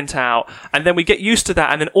have to print out, and then we get used to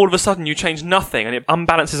that, and then all of a sudden you change nothing and it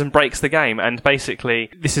unbalances and breaks the game. And basically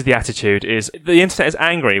this is the attitude, is the internet is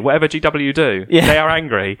angry. Whatever GW do, they are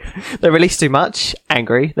angry. They release too much,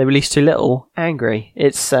 angry. They release too little, angry.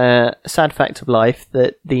 It's a sad fact of life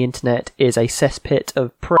that the internet is a cesspit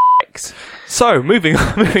of pricks. So, moving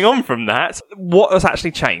on from that, what has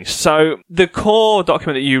actually changed? So, the core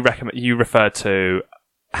document that you referred to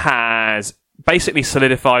has basically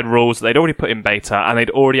solidified rules that they'd already put in beta, and they'd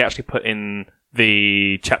already actually put in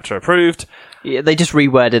the chapter approved. Yeah, they just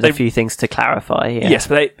reworded a few things to clarify. Yeah. Yes,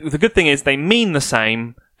 but the good thing is they mean the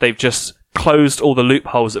same. They've just closed all the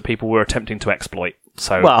loopholes that people were attempting to exploit.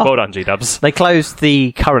 So, well done, G-Dubs. They closed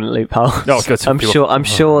the current loopholes. Oh, good. I'm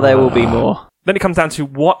sure there will be more. Then it comes down to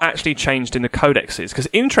what actually changed in the codexes, because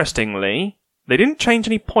interestingly, they didn't change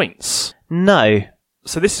any points. No.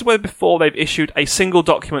 So this is where before they've issued a single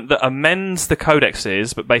document that amends the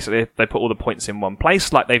codexes, but basically they put all the points in one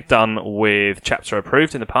place, like they've done with Chapter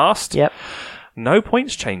Approved in the past. Yep. No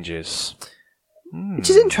points changes.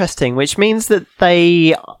 Which is interesting, which means that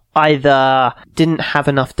they either didn't have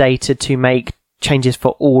enough data to make changes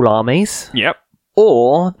for all armies. Yep.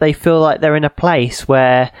 Or they feel like they're in a place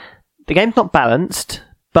where the game's not balanced,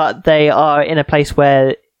 but they are in a place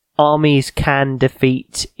where armies can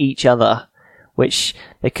defeat each other, which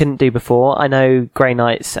they couldn't do before. I know Grey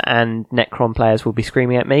Knights and Necron players will be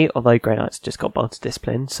screaming at me, although Grey Knights just got Bolter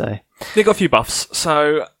Discipline, so... They got a few buffs,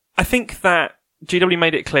 so I think that GW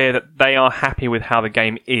made it clear that they are happy with how the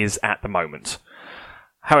game is at the moment.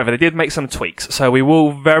 However, they did make some tweaks, so we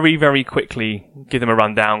will very, very quickly give them a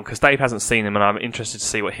rundown, because Dave hasn't seen them, and I'm interested to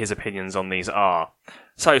see what his opinions on these are.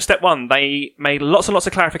 So, step 1, they made lots and lots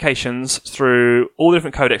of clarifications through all the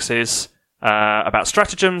different codexes about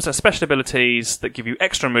stratagems and special abilities that give you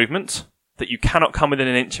extra movement, that you cannot come within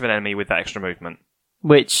an inch of an enemy with that extra movement.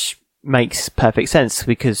 Which makes perfect sense,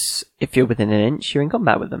 because if you're within an inch, you're in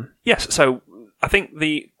combat with them. Yes, so I think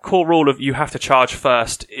the core rule of you have to charge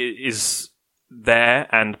first is there,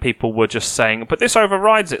 and people were just saying, but this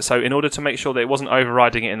overrides it. So in order to make sure that it wasn't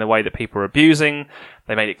overriding it in the way that people were abusing,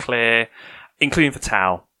 they made it clear, including for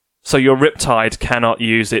Tau. So your Riptide cannot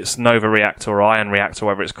use its Nova Reactor or Iron Reactor,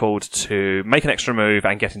 whatever it's called, to make an extra move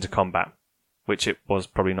and get into combat, which it was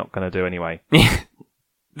probably not going to do anyway.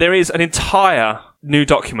 There is an entire new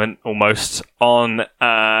document, almost, on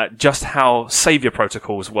just how savior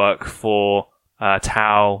protocols work for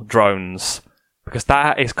Tau drones, because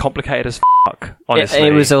that is complicated as fuck, honestly.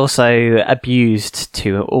 It was also abused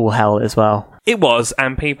to all hell as well. It was,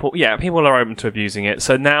 and people are open to abusing it.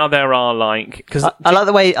 So now there are I like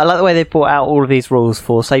the way they brought out all of these rules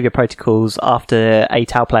for savior protocols after a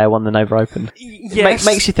Tau player won the Nova Open. Yes,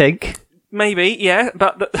 makes you think. Maybe, yeah,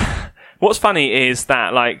 but what's funny is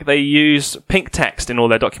that they use pink text in all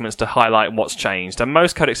their documents to highlight what's changed, and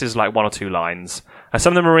most codexes are 1 or 2 lines. And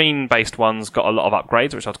some of the marine-based ones got a lot of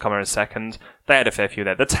upgrades, which I'll cover in a second. They had a fair few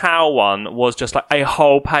there. The Tau one was just a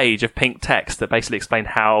whole page of pink text that basically explained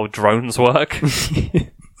how drones work.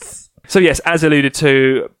 So yes, as alluded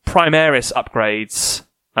to, Primaris upgrades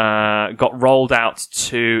got rolled out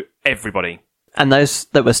to everybody. And those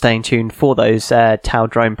that were staying tuned for those Tau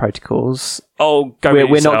drone protocols,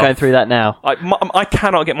 we're not going through that now. I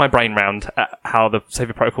cannot get my brain round how the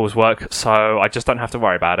savior protocols work, so I just don't have to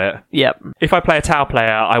worry about it. Yep. If I play a Tau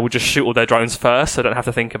player, I will just shoot all their drones first, so I don't have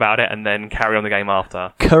to think about it, and then carry on the game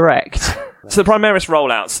after. Correct. So the Primaris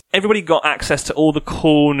rollouts, everybody got access to all the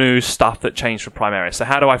cool new stuff that changed for Primaris. So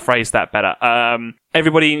how do I phrase that better?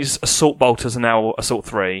 Everybody's assault bolters are now assault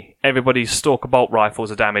 3. Everybody's stalker bolt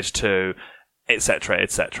rifles are damage 2. Etc.,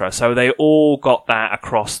 etc. So they all got that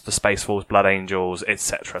across the Space Force, Blood Angels,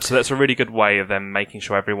 etc. So that's a really good way of them making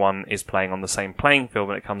sure everyone is playing on the same playing field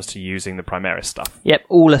when it comes to using the Primaris stuff. Yep,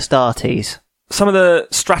 all Astartes. some of the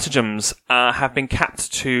stratagems have been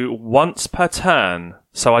capped to once per turn.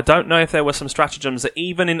 So I don't know if there were some stratagems that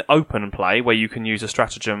even in open play, where you can use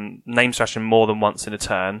a name stratagem more than once in a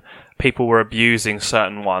turn, people were abusing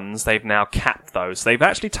certain ones. They've now capped those. They've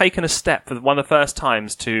actually taken a step for one of the first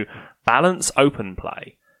times to balance open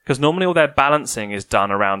play. Because normally all their balancing is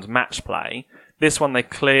done around match play. This one, they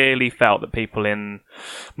clearly felt that people in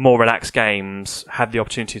more relaxed games had the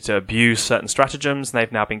opportunity to abuse certain stratagems, and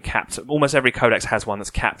they've now been capped. Almost every codex has one that's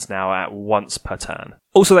capped now at once per turn.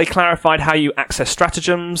 Also, they clarified how you access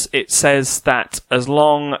stratagems. It says that as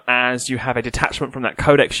long as you have a detachment from that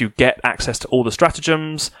codex, you get access to all the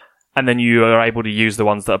stratagems, and then you are able to use the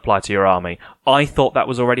ones that apply to your army. I thought that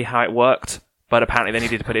was already how it worked, but apparently they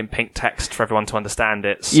needed to put in pink text for everyone to understand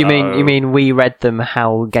it. So You mean we read them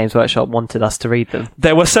how Games Workshop wanted us to read them?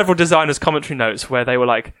 There were several designers' commentary notes where they were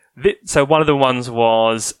like, so one of the ones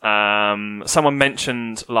was, someone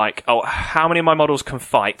mentioned like, oh, how many of my models can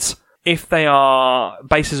fight? If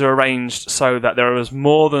bases are arranged so that there is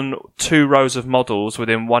more than 2 rows of models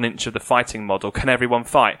within 1 inch of the fighting model, can everyone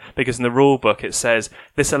fight? Because in the rule book it says,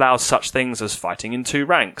 this allows such things as fighting in 2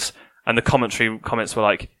 ranks. And the comments were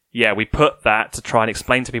like, yeah, we put that to try and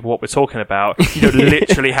explain to people what we're talking about. You don't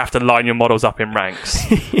literally have to line your models up in ranks.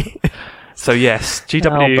 So yes,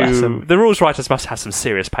 GW, the rules writers must have some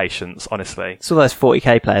serious patience, honestly. It's all those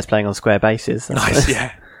 40k players playing on square bases. Nice,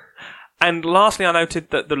 yeah. And lastly, I noted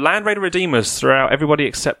that the Land Raider Redeemers, throughout everybody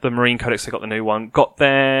except the Marine Codex, they got the new one, got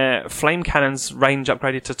their flame cannons range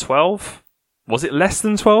upgraded to 12. Was it less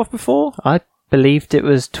than 12 before? I believed it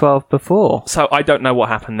was 12 before. So I don't know what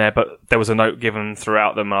happened there, but there was a note given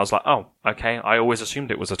throughout them, and I was like, oh, okay. I always assumed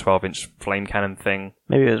it was a 12-inch flame cannon thing.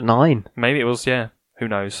 Maybe it was 9. Maybe it was, yeah. Who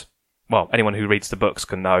knows? Well, anyone who reads the books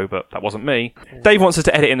can know, but that wasn't me. Dave wants us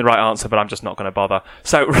to edit in the right answer, but I'm just not going to bother.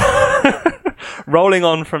 So, rolling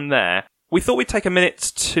on from there, we thought we'd take a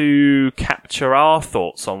minute to capture our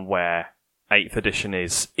thoughts on where 8th edition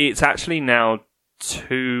is. It's actually now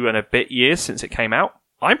 2 and a bit years since it came out.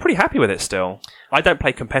 I'm pretty happy with it still. I don't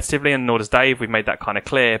play competitively, and nor does Dave. We've made that kind of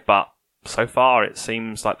clear, but so far it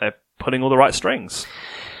seems like they're pulling all the right strings.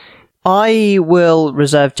 I will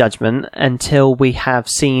reserve judgment until we have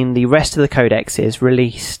seen the rest of the codexes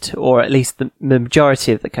released, or at least the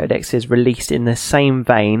majority of the codexes released in the same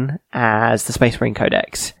vein as the Space Marine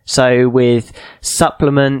Codex. So with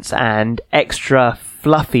supplements and extra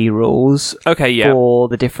fluffy rules for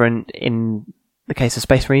the different, in the case of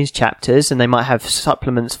Space Marines, chapters, and they might have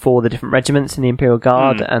supplements for the different regiments in the Imperial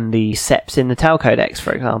Guard and the seps in the Tau Codex,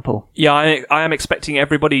 for example. Yeah, I am expecting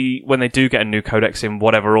everybody, when they do get a new codex in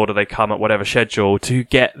whatever order they come at whatever schedule, to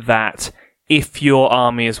get that if your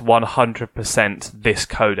army is 100% this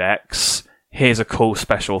codex, here's a cool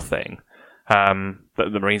special thing that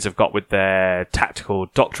the Marines have got with their tactical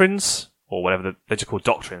doctrines, or whatever, they're just called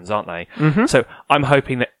doctrines, aren't they? Mm-hmm. So I'm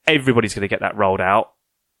hoping that everybody's going to get that rolled out.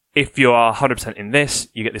 If you are 100% in this,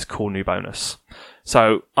 you get this cool new bonus.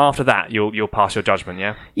 So after that, you'll pass your judgment,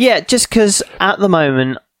 yeah? Yeah, just because at the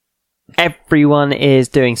moment, everyone is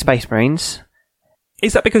doing Space Marines.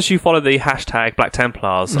 Is that because you follow the hashtag Black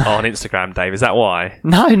Templars on Instagram, Dave? Is that why?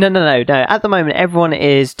 No. At the moment, everyone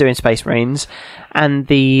is doing Space Marines, and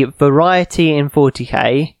the variety in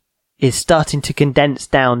 40k is starting to condense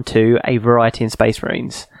down to a variety in Space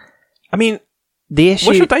Marines. I mean, what's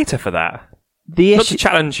your data for that? Not to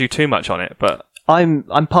challenge you too much on it, but I'm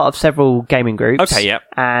part of several gaming groups. Okay, yep.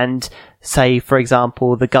 And say, for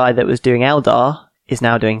example, the guy that was doing Eldar is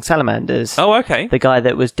now doing Salamanders. Oh, okay. The guy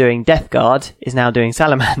that was doing Death Guard is now doing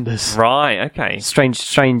Salamanders. Right, okay. Strange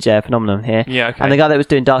phenomenon here. Yeah, okay. And the guy that was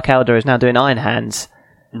doing Dark Eldar is now doing Iron Hands.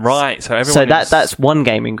 Right, so everyone. So that's one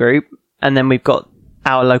gaming group, and then we've got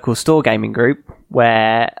our local store gaming group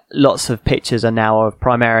where lots of pictures are now of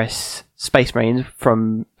Primaris Space Marines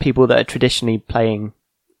from people that are traditionally playing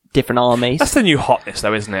different armies. That's the new hotness,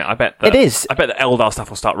 though, isn't it? It is. I bet the Eldar stuff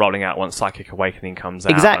will start rolling out once Psychic Awakening comes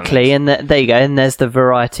out. Exactly, and there you go. And there's the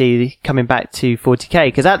variety coming back to 40k,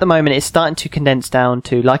 because at the moment it's starting to condense down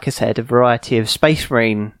to, like I said, a variety of Space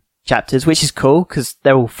Marine chapters, which is cool because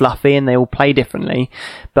they're all fluffy and they all play differently.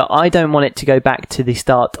 But I don't want it to go back to the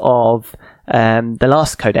start of the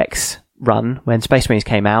last Codex run when Space Marines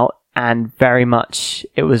came out, and very much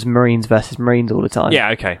it was Marines versus Marines all the time.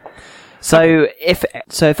 Yeah, okay. So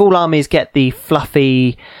if all armies get the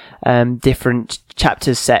fluffy different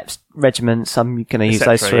chapters, seps, regiments, I'm going to use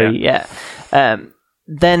those three, yeah.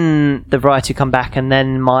 Then the variety will come back, and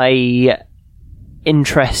then my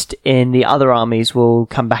interest in the other armies will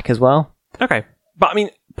come back as well. Okay. But I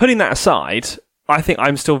mean, putting that aside, I think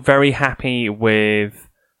I'm still very happy with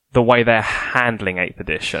the way they're handling 8th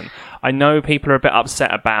edition. I know people are a bit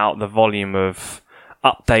upset about the volume of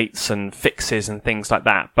updates and fixes and things like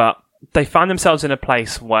that, but they find themselves in a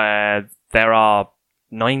place where there are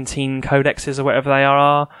 19 codexes or whatever they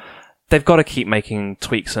are. They've got to keep making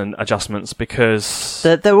tweaks and adjustments because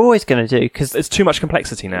they're always going to do, because it's too much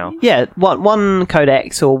complexity now. Yeah, one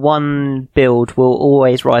codex or one build will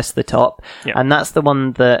always rise to the top, and that's the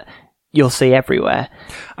one that you'll see everywhere.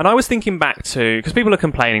 And I was thinking back to, because people are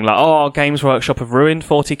complaining like, oh, Games Workshop have ruined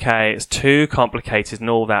 40k, it's too complicated and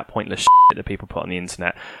all that pointless shit that people put on the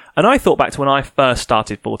internet. And I thought back to when I first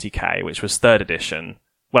started 40k, which was 3rd edition.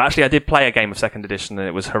 Well, actually, I did play a game of 2nd edition and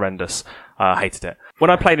it was horrendous. I hated it. When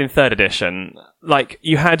I played in 3rd edition, like,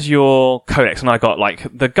 you had your codex and I got,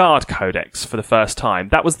 like, the Guard Codex for the first time.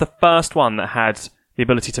 That was the first one that had the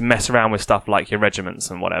ability to mess around with stuff like your regiments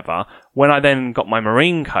and whatever. When I then got my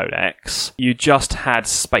Marine Codex, you just had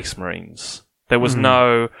Space Marines. There was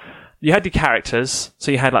no... You had your characters, so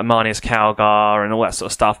you had like Marnius Calgar and all that sort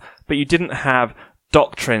of stuff, but you didn't have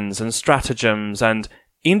doctrines and stratagems, and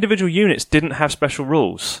individual units didn't have special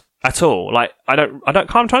rules at all. Like, I'm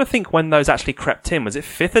trying to think when those actually crept in. Was it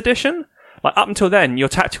 5th edition? Like, up until then, your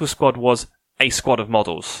tactical squad was a squad of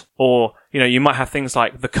models. Or, you know, you might have things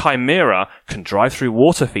like the Chimera can drive through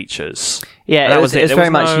water features. Yeah, it was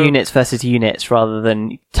very much units versus units rather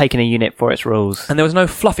than taking a unit for its rules. And there was no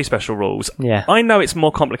fluffy special rules. Yeah. I know it's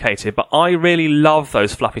more complicated, but I really love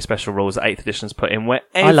those fluffy special rules that 8th edition's put in, where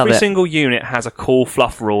every single unit has a cool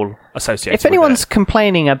fluff rule associated with it. If anyone's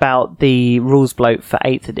complaining about the rules bloat for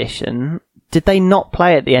 8th edition, did they not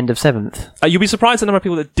play at the end of 7th? You'll be surprised at the number of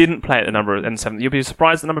people that didn't play at the number of end of 7th. You'll be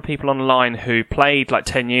surprised at the number of people online who played like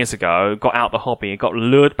 10 years ago, got out the hobby, got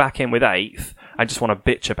lured back in with 8th, and just want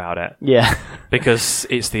to bitch about it. Yeah. Because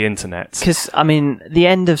it's the internet. Because, I mean, the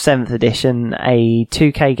end of 7th edition, a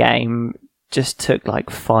 2K game just took like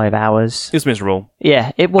 5 hours. It was miserable.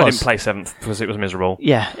 Yeah, it was. I didn't play 7th because it was miserable.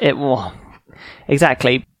 Yeah, it was.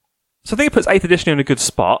 Exactly. So I think it puts 8th edition in a good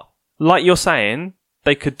spot. Like you're saying,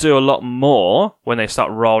 they could do a lot more when they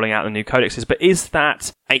start rolling out the new codexes, but is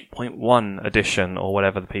that 8.1 edition or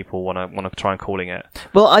whatever the people want to try and calling it?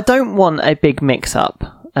 Well, I don't want a big mix-up.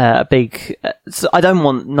 I don't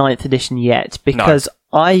want 9th edition yet, because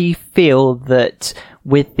I feel that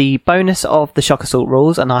with the bonus of the Shock Assault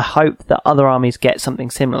rules, and I hope that other armies get something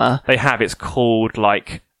similar. They have. It's called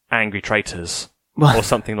like Angry Traitors or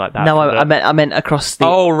something like that. No, I meant across the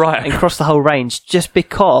across the whole range, just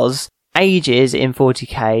because ages in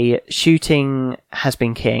 40k shooting has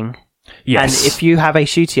been king. Yes. And if you have a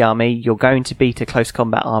shooty army, you're going to beat a close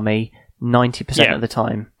combat army 90% of the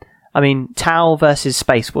time. I mean, Tau versus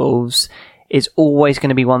Space Wolves is always going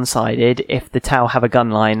to be one-sided if the Tau have a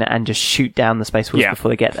gun line and just shoot down the Space Wolves before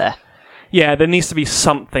they get there. Yeah, there needs to be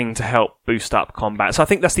something to help boost up combat. So I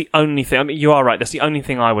think that's the only thing. I mean, you are right. That's the only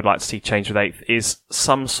thing I would like to see change with 8th is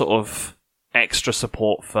some sort of extra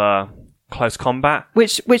support for close combat.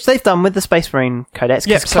 Which they've done with the Space Marine Codex,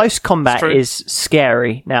 because close combat is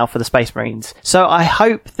scary now for the Space Marines. So I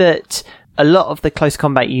hope that a lot of the close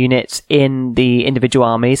combat units in the individual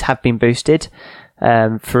armies have been boosted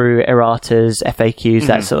through erratas, FAQs,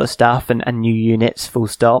 that sort of stuff, and new units, full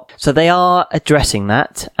stop. So they are addressing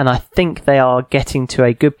that, and I think they are getting to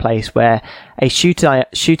a good place where a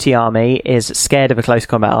shooty army is scared of a close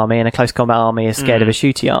combat army, and a close combat army is scared of a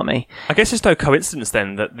shooty army. I guess it's no coincidence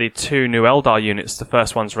then that the two new Eldar units, the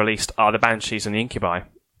first ones released, are the Banshees and the Incubi.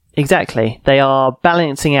 Exactly. They are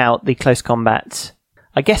balancing out the close combat,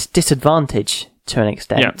 I guess, disadvantage to an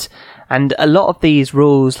extent. Yeah. And a lot of these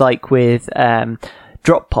rules, like with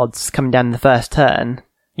drop pods coming down in the first turn,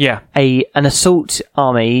 an assault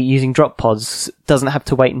army using drop pods doesn't have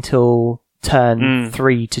to wait until turn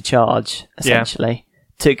 3 to charge, essentially,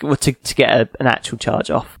 to get an actual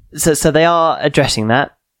charge off. So they are addressing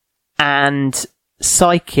that, and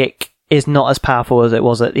Psychic is not as powerful as it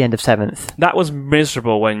was at the end of 7th. That was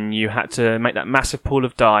miserable when you had to make that massive pool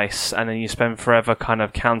of dice and then you spend forever kind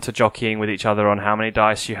of counter-jockeying with each other on how many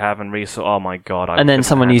dice you have and resort. Oh my god. And then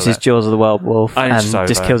someone uses Jaws of the Wild Wolf and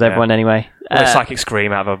just kills everyone anyway. Or a Psychic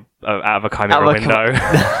Scream out of a Chimera window.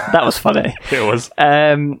 That was funny. It was.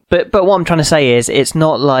 But what I'm trying to say is, it's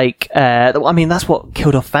not like... I mean, that's what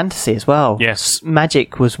killed off Fantasy as well. Yes.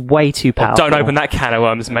 Magic was way too powerful. Don't open that can of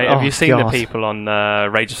worms, mate. Have you seen the people on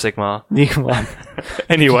Rage of Sigmar?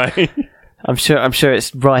 Anyway. I'm sure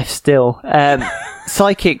it's rife still.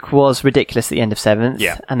 Psychic was ridiculous at the end of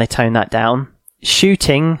 7th, and they toned that down.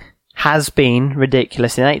 Shooting has been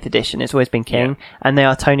ridiculous in 8th edition. It's always been king, and they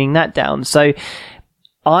are toning that down. So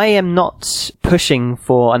I am not pushing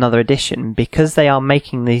for another edition because they are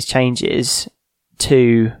making these changes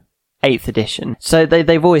to 8th edition. So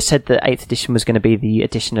they've always said that 8th edition was going to be the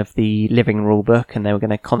edition of the living rulebook, and they were going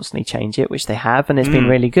to constantly change it, which they have, and it's been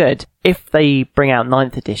really good. If they bring out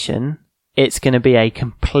 9th edition, it's going to be a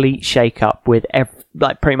complete shake-up with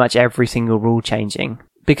pretty much every single rule changing.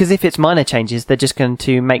 Because if it's minor changes, they're just going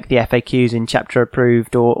to make the FAQs in chapter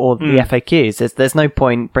approved or the FAQs. There's no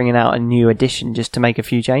point bringing out a new edition just to make a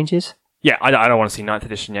few changes. Yeah, I don't want to see 9th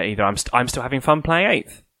edition yet either. I'm still having fun playing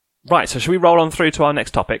 8th. Right, so should we roll on through to our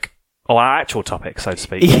next topic? Or our actual topic, so to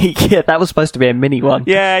speak. Yeah, that was supposed to be a mini one.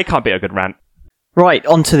 Yeah, it can't be a good rant. Right,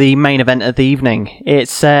 on to the main event of the evening.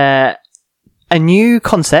 It's a new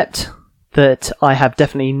concept that I have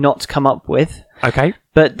definitely not come up with. Okay.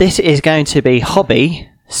 But this is going to be hobby,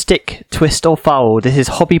 stick, twist or fold. This is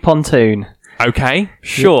Hobby Pontoon. Okay,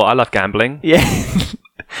 sure, I love gambling. Yeah.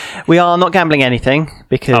 We are not gambling anything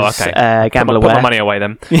because Gamble Aware. Put my money away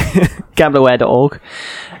then. Gambleaware.org.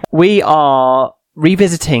 We are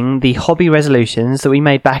revisiting the hobby resolutions that we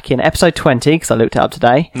made back in episode 20, because I looked it up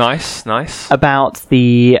today. Nice. About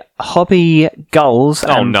the hobby goals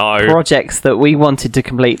and projects that we wanted to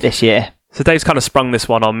complete this year. So Dave's kind of sprung this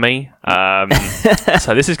one on me.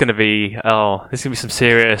 So this is going to be some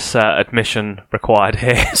serious admission required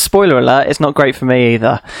here. Spoiler alert, it's not great for me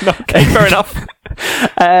either. Okay, fair enough.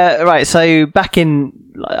 Right, so back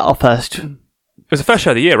in our first... It was the first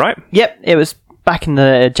show of the year, right? Yep, it was back in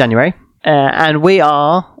the January. And we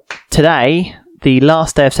are, today, the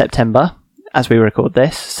last day of September, as we record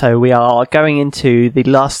this. So we are going into the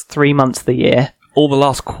last 3 months of the year. Or the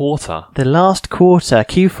last quarter. The last quarter,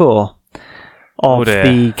 Q4, of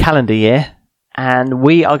the calendar year. And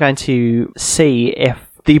we are going to see if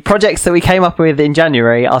the projects that we came up with in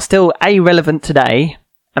January are still A, relevant today,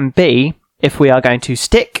 and B, if we are going to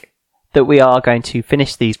stick, that we are going to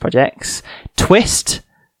finish these projects, twist,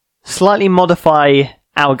 slightly modify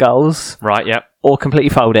our goals, right? Yep, or completely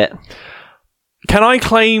fold it. Can I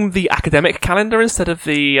claim the academic calendar instead of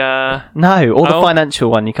the no, or the financial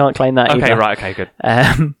one? You can't claim that either. Okay, right, okay, good.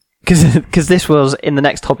 Because this was in the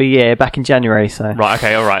next hobby year back in January, so right,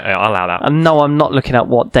 okay, all right, I'll allow that. And no, I'm not looking at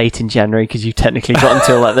what date in January because you technically got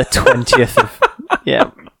until like the 20th of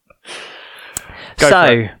yeah.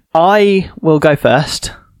 So I will go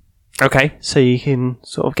first. Okay, so you can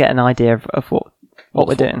sort of get an idea of what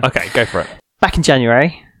we're doing. Okay, go for it. Back in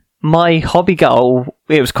January, my hobby goal,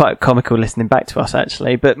 it was quite comical listening back to us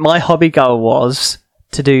actually, but my hobby goal was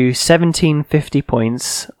to do 1750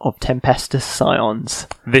 points of Tempestus Scions.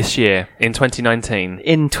 This year, in 2019?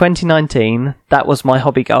 In 2019, that was my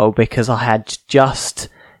hobby goal because I had just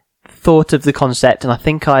thought of the concept and I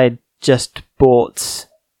think I had just bought...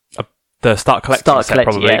 The Start Collecting set,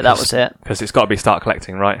 probably. Yeah, that was it. Because it's got to be Start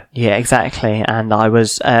Collecting, right? Yeah, exactly. And I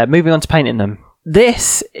was moving on to painting them.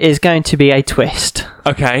 This is going to be a twist.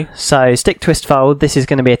 Okay. So, stick, twist, fold. This is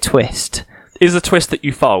going to be a twist. Is the twist that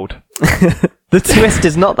you fold? The twist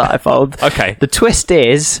is not that I fold. Okay. The twist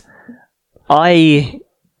is I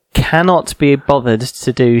cannot be bothered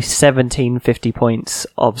to do 1750 points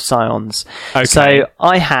of Scions. Okay. So,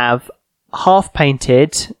 I have half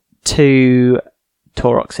painted 2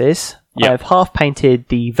 Tauroxes. Yep. I've half painted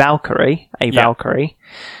the Valkyrie, Valkyrie,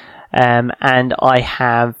 and I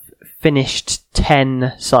have finished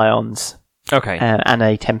 10 Scions. Okay. And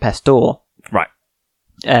a Tempest Door. Right.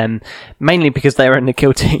 Mainly because they are in the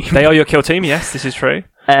kill team. They are your kill team, yes, this is true.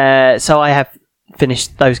 So I have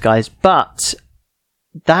finished those guys, but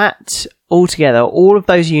that altogether, all of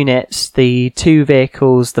those units, the 2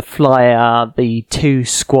 vehicles, the flyer, the 2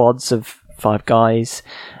 squads of 5 guys,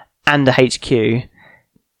 and the HQ,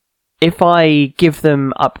 if I give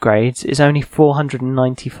them upgrades, it's only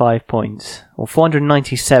 495 points. Or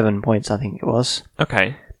 497 points, I think it was.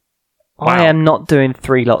 Okay. Wow. I am not doing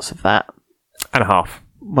 3 lots of that. And a half.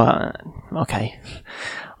 Well, okay.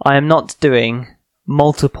 I am not doing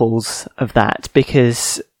multiples of that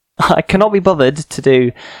because I cannot be bothered to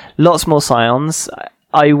do lots more Scions.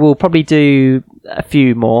 I will probably do a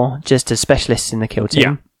few more just as specialists in the kill team.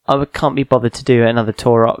 Yeah. I can't be bothered to do another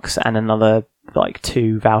Taurox and another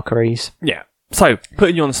 2 Valkyries. Yeah. So,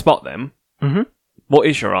 putting you on the spot then, what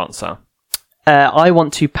is your answer? I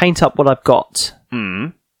want to paint up what I've got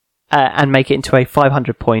and make it into a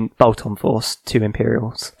 500 point bolt-on force, 2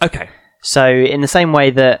 Imperials. Okay. So, in the same way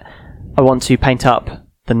that I want to paint up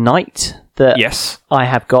the Knight that I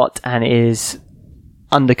have got and is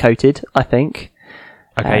undercoated, I think.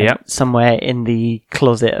 Okay, yep. Somewhere in the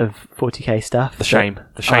closet of 40k stuff. The shame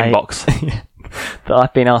box. That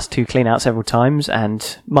I've been asked to clean out several times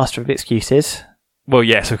and master of excuses. Well,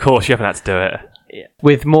 yes, of course, you haven't had to do it.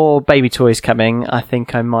 With more baby toys coming, I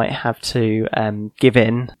think I might have to give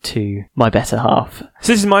in to my better half.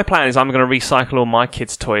 So this is my plan, is I'm going to recycle all my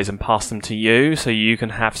kids' toys and pass them to you, so you can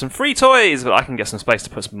have some free toys, but I can get some space to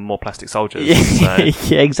put some more plastic soldiers. So.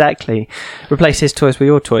 Yeah, exactly. Replace his toys with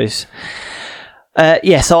your toys.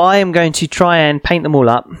 So I am going to try and paint them all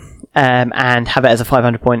up and have it as a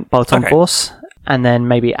 500 point bolt-on force, and then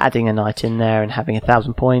maybe adding a knight in there and having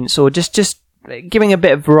 1,000 points, or just giving a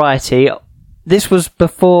bit of variety. This was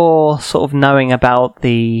before sort of knowing about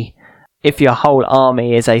if your whole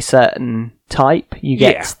army is a certain type, you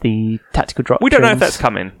get the tactical drop. We don't know if that's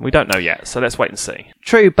coming. We don't know yet, so let's wait and see.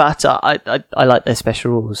 True, but I like their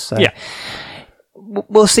special rules. So. Yeah.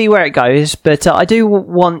 We'll see where it goes, but I do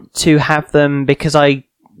want to have them because I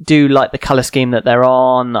do like the colour scheme that they're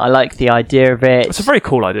on. I like the idea of it. It's a very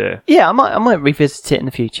cool idea. Yeah, I might revisit it in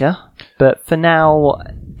the future, but for now,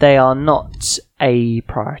 they are not a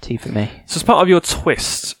priority for me. So as part of your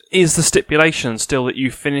twist, is the stipulation still that you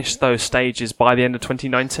finish those stages by the end of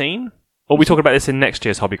 2019? Or are we talking about this in next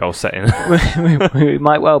year's hobby goal setting? We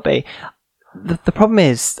might well be. The problem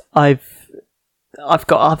is, I've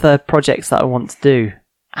got other projects that I want to do,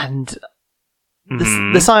 and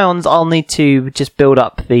the Scions, I'll need to just build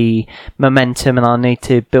up the momentum, and I'll need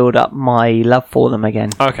to build up my love for them again.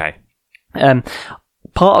 Okay.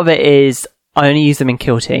 Part of it is I only use them in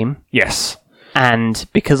kill team. Yes. And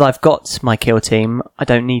because I've got my kill team, I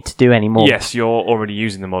don't need to do any more. Yes, you're already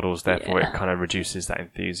using the models, therefore it kind of reduces that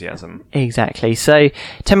enthusiasm. Exactly. So,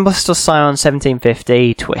 Tempestor Scion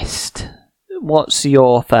 1750 twist. What's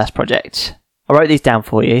your first project? I wrote these down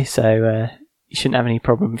for you, so you shouldn't have any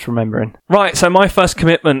problems remembering. Right, so my first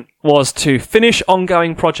commitment was to finish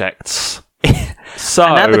ongoing projects. So,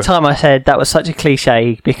 and at the time I said that was such a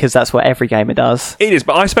cliche because that's what every gamer does. It is,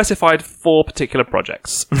 but I specified 4 particular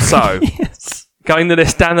projects. So, yes. Going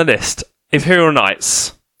down the list, Imperial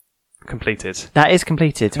Knights, completed. That is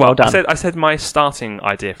completed. Well done. I said my starting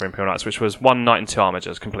idea for Imperial Knights, which was 1 knight and 2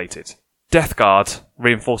 armigers, completed. Death Guard,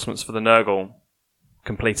 reinforcements for the Nurgle,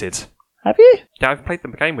 completed. Have you? Yeah, I've played the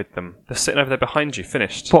game with them. They're sitting over there behind you,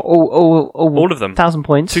 finished. What, all of them. 1,000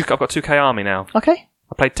 points? I've got 2k army now. Okay.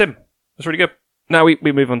 I played Tim. It's really good. Now we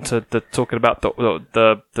move on to talking about the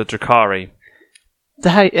Drakari. So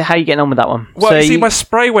how are you getting on with that one? Well, so you see, my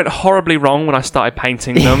spray went horribly wrong when I started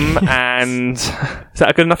painting them, and is that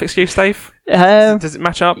a good enough excuse, Dave? Does it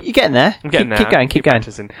match up? You're getting there. I'm getting there. Keep going.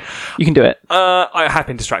 You can do it. I have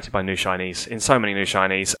been distracted by new shinies, in so many new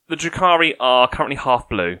shinies. The Drakari are currently half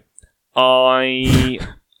blue.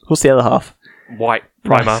 What's the other half? White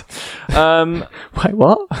primer. Nice. Wait,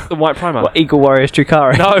 what? The white primer. What, Eagle Warriors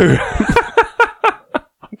Drakari? No.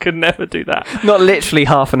 I could never do that. Not literally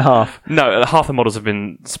half and half. No, half the models have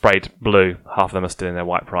been sprayed blue. Half of them are still in their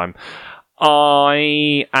white prime.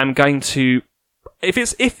 I am going to...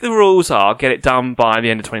 If the rules are get it done by the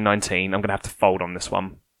end of 2019, I'm going to have to fold on this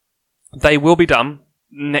one. They will be done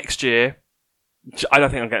next year. I don't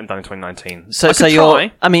think I'm getting done in 2019. So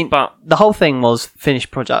but the whole thing was finished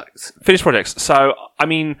projects. Finished projects. So, I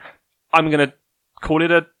mean, I'm going to call it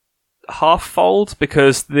a half fold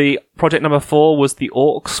because the project number 4 was the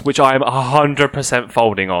Orcs, which I am 100%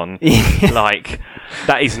 folding on. Like,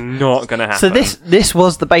 that is not going to happen. So this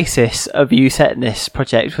was the basis of you setting this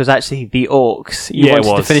project, was actually the Orcs. You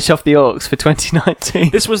wanted to finish off the Orcs for 2019.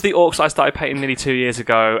 This was the Orcs I started painting nearly 2 years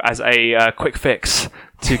ago as a quick fix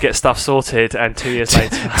to get stuff sorted, and 2 years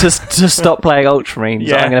later... to stop playing Ultramarines.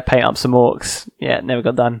 Yeah. I'm going to paint up some Orcs. Yeah, never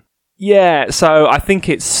got done. Yeah, so I think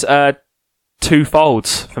it's 2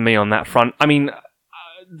 folds for me on that front. I mean,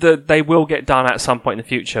 they will get done at some point in the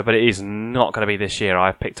future, but it is not going to be this year.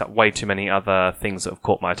 I've picked up way too many other things that have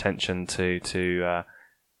caught my attention to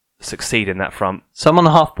succeed in that front. So I'm on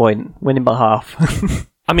a half point, winning by half.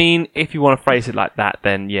 I mean, if you want to phrase it like that,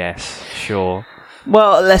 then yes, sure.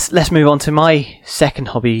 Well, let's move on to my second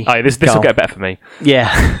hobby. Oh, this will get better for me.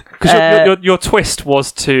 Yeah, because your twist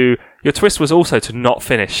was also to not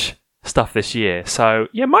finish stuff this year. So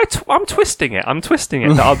yeah, I'm twisting it.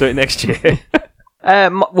 That I'll do it next year.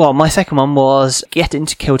 My second one was get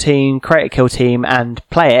into Kill Team, create a Kill Team, and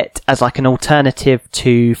play it as like an alternative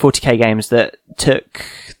to 40k games that took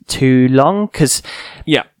too long. Because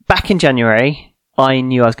back in January, I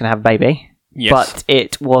knew I was going to have a baby, but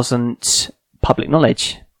it wasn't public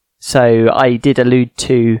knowledge. So I did allude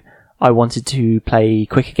to I wanted to play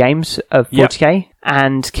quicker games of 40k,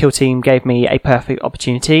 and Kill Team gave me a perfect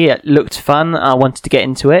opportunity. It looked fun. I wanted to get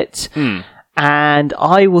into it. And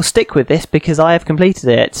I will stick with this because I have completed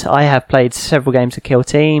it. I have played several games of Kill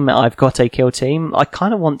Team. I've got a Kill Team. I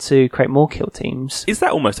kind of want to create more Kill Teams. Is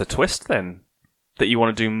that almost a twist then? that you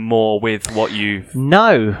want to do more with what you've...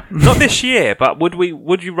 No. Not this year, but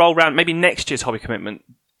would you roll around, maybe next year's hobby commitment,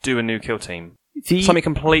 do a new kill team? Something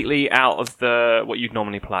completely out of what you'd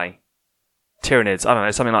normally play. Tyranids, I don't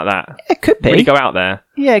know, something like that. It could be. Really go out there.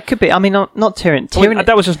 Yeah, it could be. I mean, not Tyranids. I mean,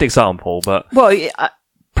 that was just an example, but... Well,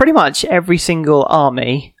 pretty much every single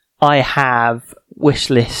army I have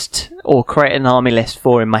wish list or create an army list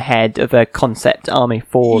for in my head of a concept army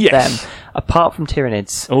for them, apart from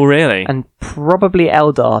Tyranids. Oh, really? And probably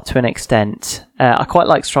Eldar to an extent. I quite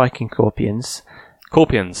like striking Scorpions.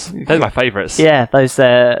 Scorpions. They're my favourites. Yeah, those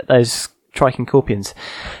striking Scorpions.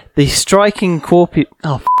 The striking Scorpion...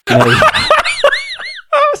 Oh, me.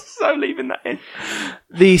 I was so leaving that in.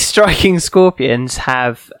 The striking Scorpions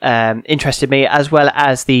have interested me, as well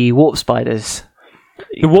as the Warp Spiders.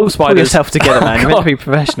 The Warp Spiders... Pull yourself together, man. You're meant to be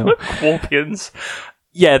professional. Scorpions.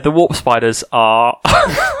 Yeah, the Warp Spiders are...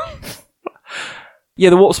 Yeah,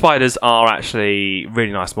 the Warp Spiders are actually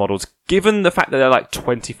really nice models. Given the fact that they're like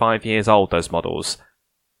 25 years old, those models,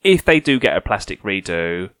 if they do get a plastic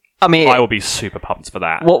redo, I mean, I will be super pumped for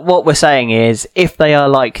that. What we're saying is, if they are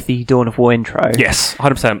like the Dawn of War intro... Yes,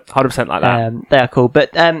 100% like that. They are cool. But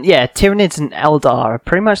yeah, Tyranids and Eldar are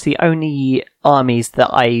pretty much the only armies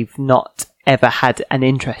that I've not ever had an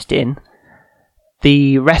interest in.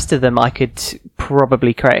 The rest of them I could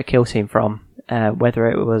probably create a kill team from, whether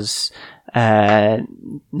it was...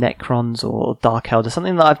 Necrons or Dark Eldar,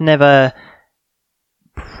 something that I've never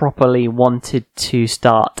properly wanted to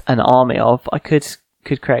start an army of. I could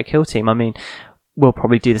create a kill team. I mean, we'll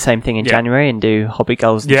probably do the same thing in January and do hobby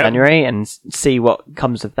goals in January and see what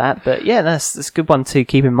comes of that. But yeah, that's a good one to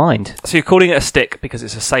keep in mind. So you're calling it a stick because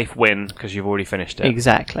it's a safe win because you've already finished it.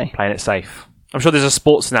 Exactly. Playing it safe. I'm sure there's a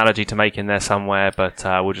sports analogy to make in there somewhere, but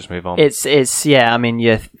we'll just move on. It's yeah, I mean,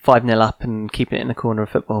 you're 5-0 up and keeping it in the corner of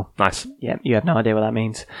football. Nice. Yeah, you have no idea what that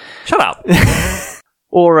means. Shut up.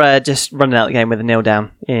 Or just running out the game with a 0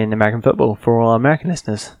 down in American football for all our American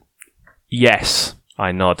listeners. Yes,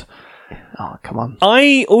 I nod. Oh, come on.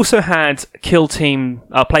 I also had play Kill Team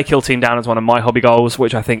down as one of my hobby goals,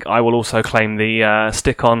 which I think I will also claim the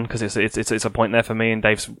stick on, because it's a point there for me and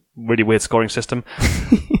Dave's really weird scoring system.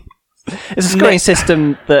 It's a scoring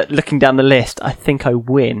system that, looking down the list, I think I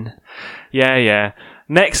win. Yeah.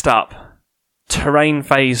 Next up, Terrain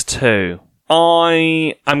Phase 2.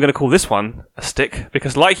 I am going to call this one a stick,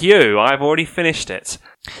 because like you, I've already finished it.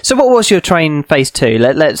 So what was your Terrain Phase 2?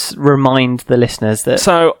 Let's remind the listeners that...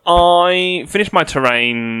 So I finished my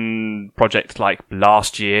terrain project like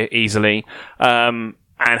last year, easily, and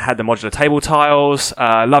had the modular table tiles.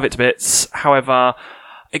 Love it to bits. However,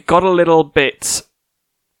 it got a little bit...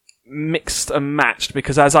 mixed and matched,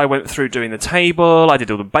 because as I went through doing the table, I did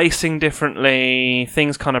all the basing differently.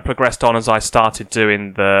 Things kind of progressed on as I started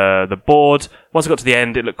doing the board. Once I got to the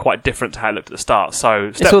end, it looked quite different to how it looked at the start. So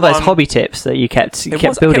it's all those hobby tips that you kept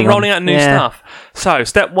building on. Rolling out new stuff. So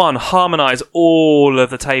step 1, harmonise all of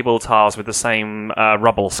the table tiles with the same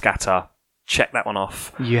rubble scatter. Check that one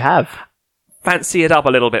off. You have. Fancy it up a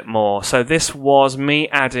little bit more. So this was me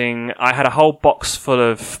adding... I had a whole box full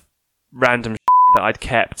of random that I'd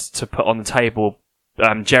kept to put on the table,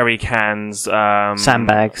 jerry cans,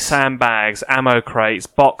 sandbags, ammo crates,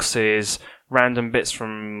 boxes, random bits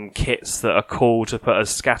from kits that are cool to put as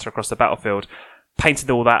scatter across the battlefield. Painted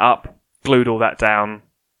all that up, glued all that down,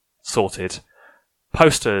 sorted.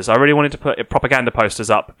 Posters. I really wanted to put propaganda posters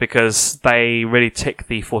up because they really tick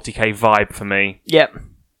the 40k vibe for me. Yep.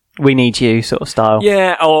 We need you sort of style.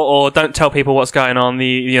 Yeah, or don't tell people what's going on.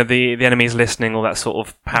 The enemy's listening, all that sort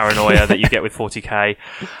of paranoia that you get with 40k.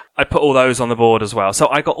 I put all those on the board as well. So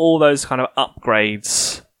I got all those kind of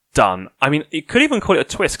upgrades done. I mean, you could even call it a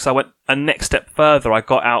twist, because I went a next step further. I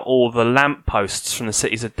got out all the lamp posts from the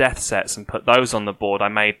Cities of Death sets and put those on the board. I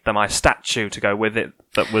made my statue to go with it.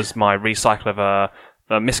 That was my recycle of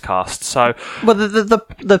a miscast. So, well,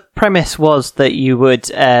 the premise was that you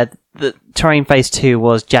would. The Terrain Phase 2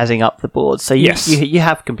 was jazzing up the board, so you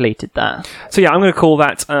have completed that. So yeah, I'm going to call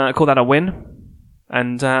that a win,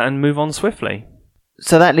 and move on swiftly.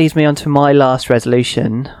 So that leads me on to my last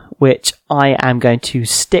resolution, which I am going to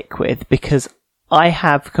stick with, because I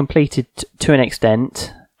have completed to an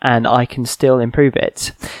extent, and I can still improve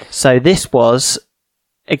it. So this was,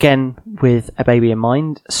 again, with a baby in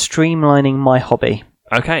mind, streamlining my hobby.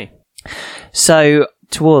 Okay. So...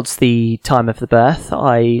 towards the time of the birth,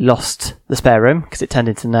 I lost the spare room because it turned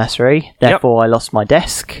into nursery. Therefore, I lost my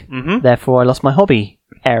desk. Mm-hmm. Therefore, I lost my hobby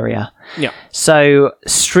area. Yeah. So,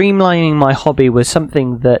 streamlining my hobby was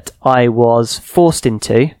something that I was forced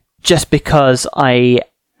into just because I,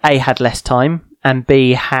 A, had less time, and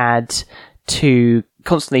B, had to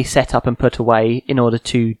constantly set up and put away in order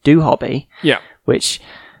to do hobby. Yeah. which,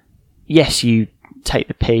 yes, you take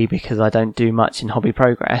the P because I don't do much in hobby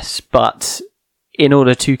progress, but in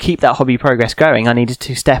order to keep that hobby progress going, I needed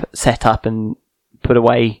to set up and put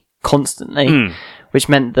away constantly, which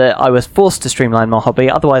meant that I was forced to streamline my hobby.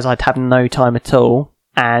 Otherwise, I'd have no time at all,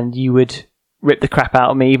 and you would rip the crap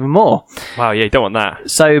out of me even more. Wow, yeah, you don't want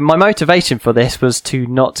that. So my motivation for this was to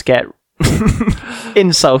not get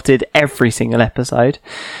insulted every single episode.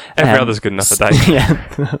 Every other's good enough today.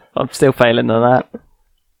 Yeah, I'm still failing on that.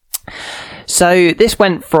 So this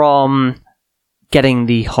went from getting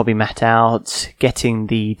the hobby mat out, getting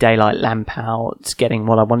the daylight lamp out, getting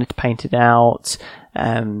what I wanted to paint it out,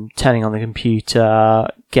 turning on the computer,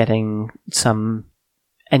 getting some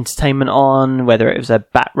entertainment on, whether it was a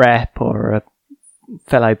bat rep or a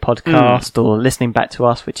fellow podcast or listening back to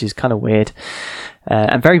us, which is kind of weird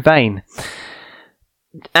and very vain.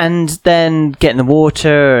 And then getting the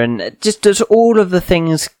water and just all of the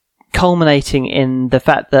things culminating in the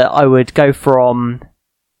fact that I would go from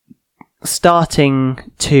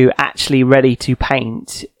starting to actually ready to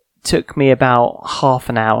paint took me about half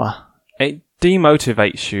an hour. It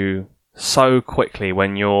demotivates you so quickly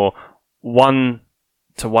when your 1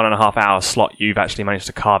 to 1.5 hour slot you've actually managed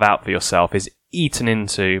to carve out for yourself is eaten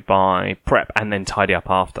into by prep and then tidy up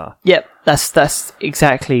after. Yep, that's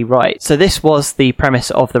exactly right. So this was the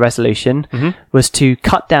premise of the resolution, was to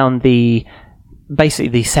cut down basically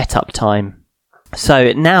the setup time.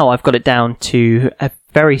 So now I've got it down to a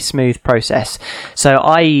very smooth process. So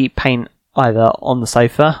I paint either on the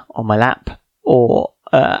sofa, on my lap, or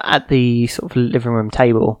at the sort of living room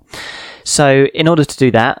table. So in order to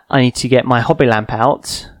do that, I need to get my hobby lamp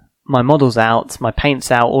out, my models out, my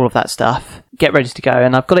paints out, all of that stuff, get ready to go,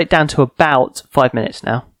 and I've got it down to about 5 minutes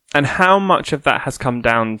now. And how much of that has come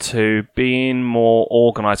down to being more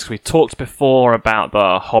organised? Because we talked before about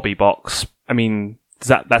the hobby box. I mean,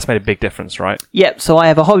 that's made a big difference, right? Yep, so I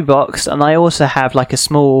have a hobby box, and I also have like a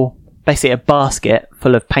small, basically a basket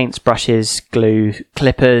full of paints, brushes, glue,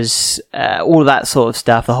 clippers, all of that sort of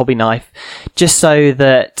stuff, the hobby knife, just so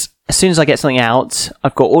that as soon as I get something out,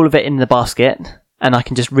 I've got all of it in the basket, and I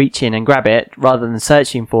can just reach in and grab it rather than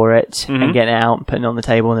searching for it and getting it out and putting it on the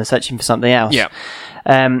table and then searching for something else. Yeah.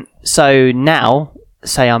 So now,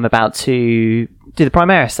 say I'm about to do the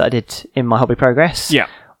Primaris that I did in my hobby progress. Yeah.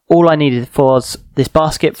 All I needed was this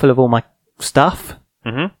basket full of all my stuff,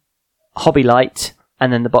 hobby light,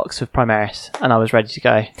 and then the box of Primaris, and I was ready to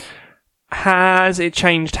go. Has it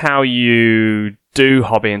changed how you do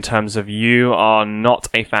hobby in terms of you are not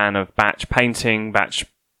a fan of batch painting, batch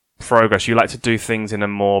progress? You like to do things in a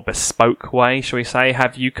more bespoke way, shall we say?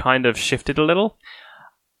 Have you kind of shifted a little?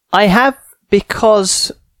 I have,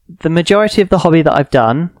 because the majority of the hobby that I've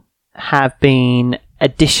done have been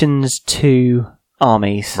additions to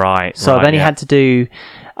armies. Right. So I've only had to do,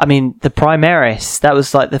 I mean, the Primaris, that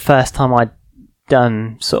was like the first time I'd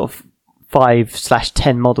done sort of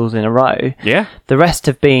 5/10 models in a row. Yeah. The rest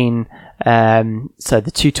have been, so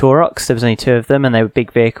the 2 Taurochs, there was only 2 of them, and they were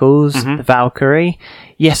big vehicles. The Valkyrie.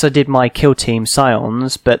 Yes, I did my kill team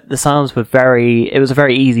Scions, but the Scions were it was a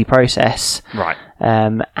very easy process. Right.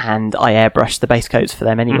 And I airbrushed the base coats for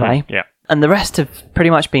them anyway. Yeah. And the rest have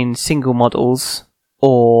pretty much been single models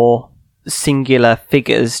or singular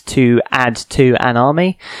figures to add to an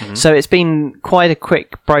army. So it's been quite a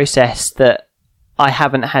quick process that I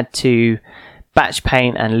haven't had to batch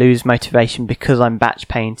paint and lose motivation because I'm batch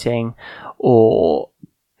painting, or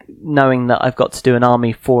knowing that I've got to do an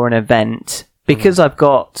army for an event, because I've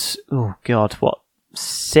got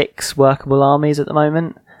 6 workable armies at the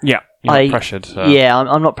moment. Yeah, you're not pressured. Yeah,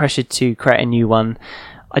 I'm not pressured to create a new one.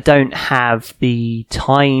 I don't have the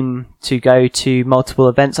time to go to multiple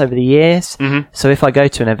events over the years. So if I go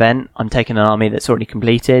to an event, I'm taking an army that's already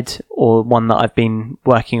completed, or one that I've been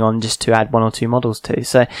working on just to add 1 or 2 models to.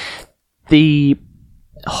 So the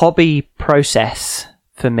hobby process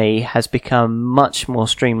for me has become much more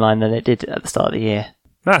streamlined than it did at the start of the year.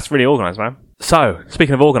 That's really organised, man. So,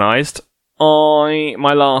 speaking of organised,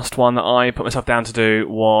 my last one that I put myself down to do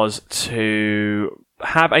was to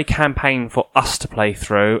have a campaign for us to play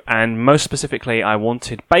through, and most specifically I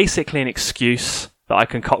wanted basically an excuse that I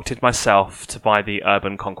concocted myself to buy the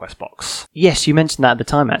Urban Conquest box. Yes, you mentioned that at the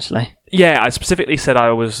time, actually. Yeah, I specifically said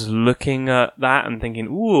I was looking at that and thinking,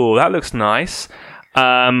 ooh, that looks nice.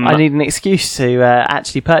 I need an excuse to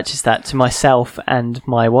actually purchase that to myself and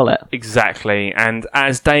my wallet. Exactly, and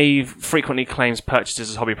as Dave frequently claims purchases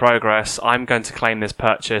as hobby progress, I'm going to claim this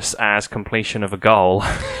purchase as completion of a goal.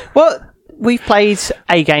 Well, we've played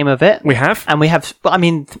a game of it. We have? And we have, I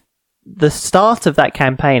mean, the start of that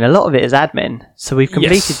campaign, a lot of it is admin. So we've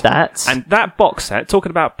completed that. And that box set, talking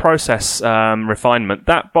about process refinement,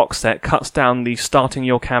 that box set cuts down the starting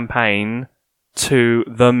your campaign to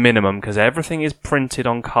the minimum because everything is printed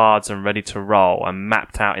on cards and ready to roll and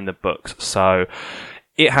mapped out in the books. So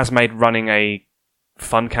it has made running a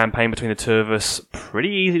fun campaign between the two of us pretty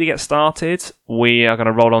easy to get started. We are going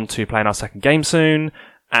to roll on to playing our second game soon,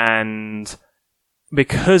 and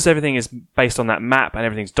because everything is based on that map and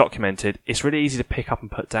everything's documented, it's really easy to pick up and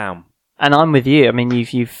put down. And I'm with you. I mean,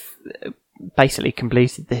 you've basically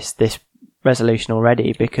completed this resolution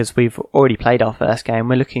already because we've already played our first game.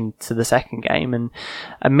 We're looking to the second game, and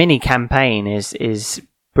a mini campaign is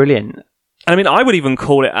brilliant. I mean, I would even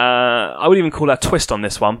call it a twist on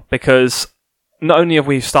this one because not only have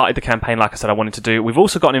we started the campaign, like I said, I wanted to do, we've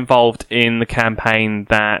also gotten involved in the campaign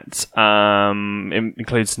that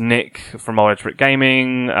includes Nick from Old Edge Brick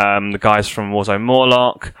Gaming, the guys from Warzone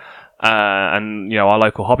Morlock, and our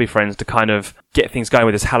local hobby friends to kind of get things going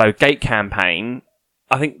with this Hello Gate campaign.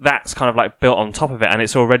 I think that's kind of like built on top of it, and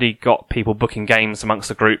it's already got people booking games amongst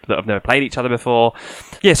the group that have never played each other before.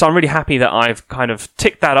 Yeah, so I'm really happy that I've kind of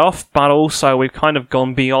ticked that off, but also we've kind of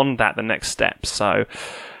gone beyond that the next step. So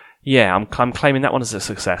yeah, I'm claiming that one as a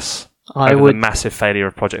success. The massive failure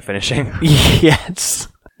of project finishing. Yes.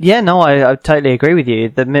 Yeah, no, I totally agree with you.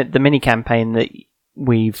 The mini campaign that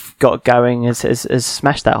we've got going has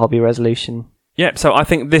smashed that hobby resolution. Yeah, so I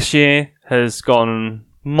think this year has gone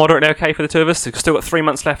moderately okay for the two of us. We've still got 3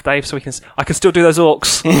 months left, Dave, so I can still do those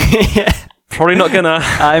orcs. Yeah. Probably not gonna.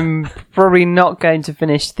 I'm probably not going to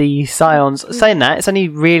finish the Scions. Saying that, it's only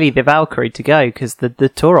really the Valkyrie to go because the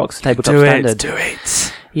Taurox tabletop standard. Do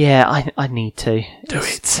it. Yeah, I need to.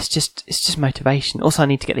 It's just motivation. Also, I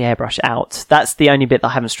need to get the airbrush out. That's the only bit that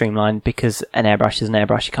I haven't streamlined because an airbrush is an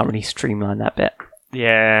airbrush. You can't really streamline that bit.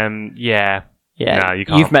 Yeah. No, you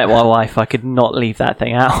can't. You've met my wife. I could not leave that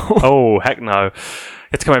thing out. Oh, heck no.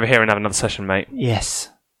 Let's come over here and have another session, mate. Yes.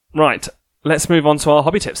 Right, let's move on to our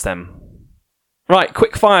hobby tips then. Right,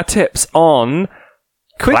 quick fire tips on...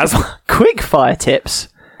 Quick fire tips?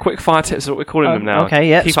 Quick fire tips is what we're calling them now. Okay,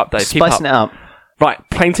 yeah. Keep up, Dave. Keep up. Spicing it up. Right,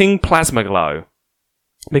 painting plasma glow.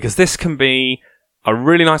 Because this can be a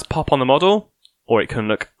really nice pop on the model, or it can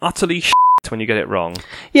look utterly when you get it wrong.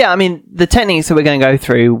 Yeah, I mean, the techniques that we're going to go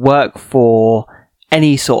through work for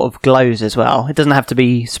any sort of glows as well. It doesn't have to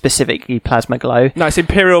be specifically plasma glow. No, it's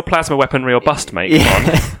Imperial plasma weaponry or bust mate.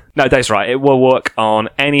 Yeah. No, Dave's right. It will work on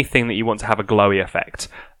anything that you want to have a glowy effect.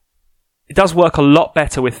 It does work a lot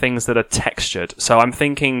better with things that are textured. So I'm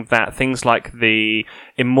thinking that things like the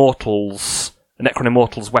Immortals, the Necron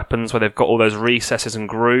Immortals weapons, where they've got all those recesses and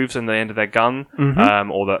grooves in the end of their gun,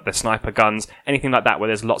 or the sniper guns, anything like that where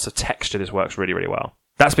there's lots of texture, this works really, really well.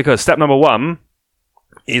 That's because step number 1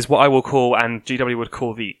 is what I will call, and GW would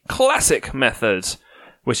call, the classic method,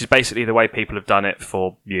 which is basically the way people have done it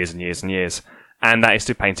for years and years and years, and that is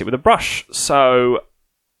to paint it with a brush. So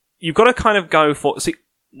you've got to kind of go for... See,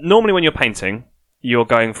 normally when you're painting, you're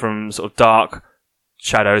going from sort of dark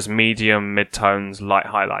shadows, medium, mid-tones, light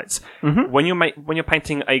highlights. Mm-hmm. When you're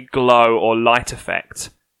painting a glow or light effect,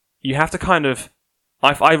 you have to kind of...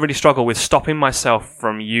 I really struggle with stopping myself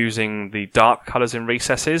from using the dark colours in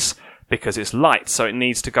recesses, because it's light, so it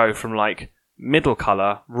needs to go from like middle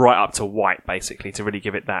colour right up to white, basically, to really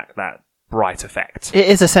give it that bright effect. It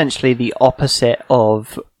is essentially the opposite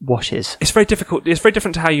of washes. It's very difficult. It's very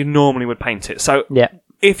different to how you normally would paint it. So yeah.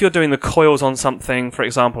 If you're doing the coils on something, for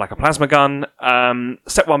example, like a plasma gun,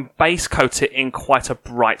 step 1, base coat it in quite a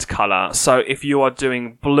bright colour. So if you are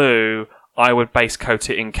doing blue, I would base coat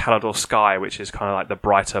it in Caledor Sky, which is kind of like the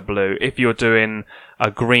brighter blue. If you're doing a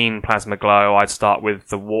green plasma glow, I'd start with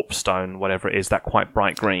the Warpstone, whatever it is, that quite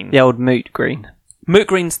bright green. The old Moot Green. Moot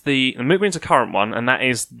Green's a current one, and that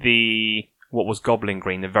is what was Goblin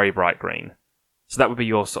Green, the very bright green. So that would be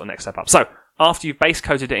your sort of next step up. So after you've base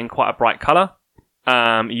coated it in quite a bright colour,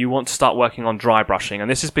 you want to start working on dry brushing, and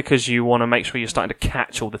this is because you want to make sure you're starting to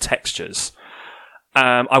catch all the textures.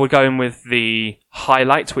 I would go in with the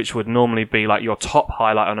highlight, which would normally be like your top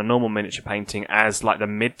highlight on a normal miniature painting, as like the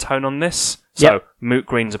mid-tone on this. So yep. Moot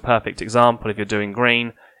Green's a perfect example if you're doing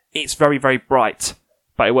green. It's very, very bright,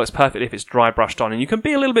 but it works perfectly if it's dry brushed on. And you can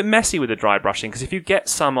be a little bit messy with the dry brushing, because if you get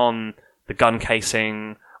some on the gun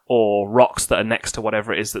casing or rocks that are next to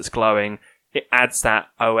whatever it is that's glowing, it adds that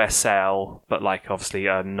OSL, but like obviously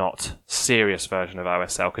a not serious version of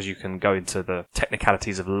OSL, because you can go into the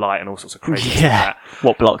technicalities of light and all sorts of crazy stuff like that.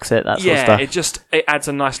 What blocks it, that sort of stuff. It adds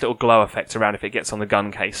a nice little glow effect around if it gets on the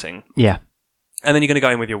gun casing. Yeah. And then you're going to go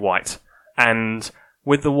in with your white. And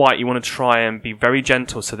with the white, you want to try and be very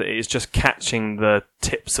gentle so that it is just catching the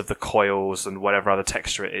tips of the coils and whatever other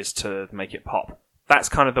texture it is to make it pop. That's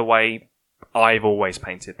kind of the way I've always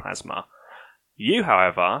painted plasma. You,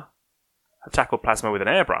 however, have tackled plasma with an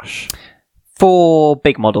airbrush. For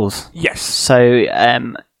big models. Yes. So,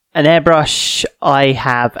 an airbrush, I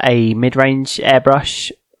have a mid-range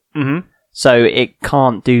airbrush. Mm-hmm. So it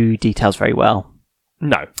can't do details very well.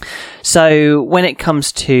 No. So when it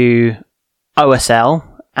comes to OSL,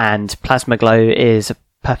 and Plasma Glow is a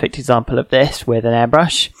perfect example of this with an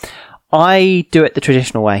airbrush, I do it the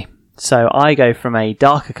traditional way. So I go from a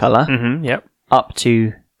darker colour up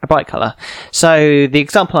to a bright colour. So the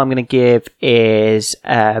example I'm going to give is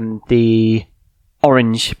the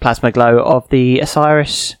orange Plasma Glow of the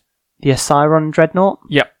Osiron Dreadnought.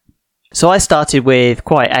 Yep. So I started with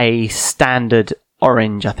quite a standard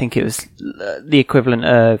orange. I think it was the equivalent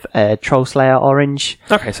of a Troll Slayer orange.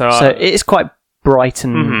 Okay, so it's quite bright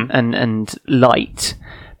and light,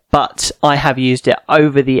 but I have used it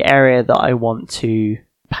over the area that I want to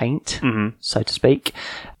paint, so to speak.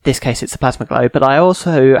 In this case, it's the Plasma Glow, but I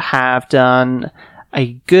also have done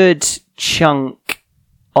a good chunk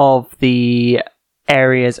of the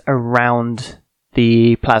areas around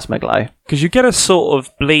the Plasma Glow. Because you get a sort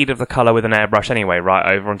of bleed of the colour with an airbrush anyway,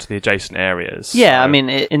 right, over onto the adjacent areas. Yeah, so. I mean,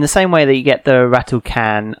 in the same way that you get the rattle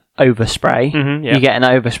can overspray, you get an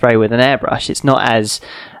overspray with an airbrush. It's not as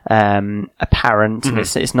apparent, and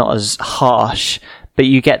it's not as harsh, but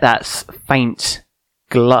you get that faint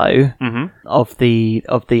glow of the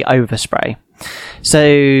overspray.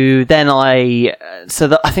 So then I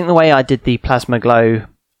think the way I did the Plasma Glow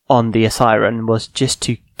on the Osiron was just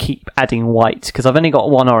to keep adding white, because I've only got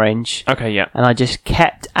one orange. Okay, yeah. And I just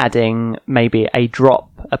kept adding maybe a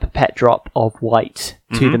pipette drop of white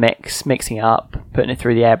to the mix, mixing it up, putting it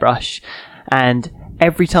through the airbrush. And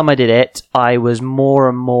every time I did it, I was more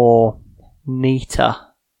and more neater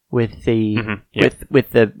with the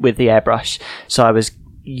with the airbrush. So I was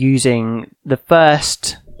using the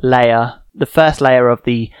first layer of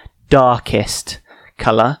the darkest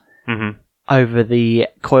colour over the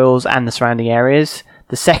coils and the surrounding areas.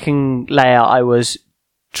 The second layer, I was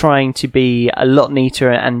trying to be a lot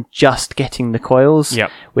neater and just getting the coils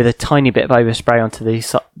with a tiny bit of overspray onto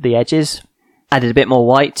the edges. Added a bit more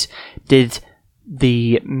white. Did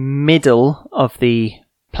the middle of the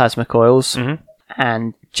plasma coils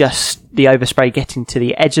and just the overspray getting to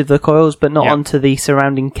the edge of the coils, but not onto the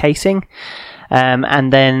surrounding casing.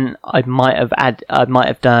 And then I might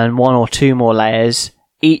have done one or two more layers,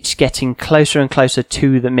 each getting closer and closer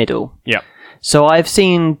to the middle. Yeah. So I've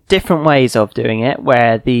seen different ways of doing it,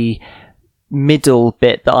 where the middle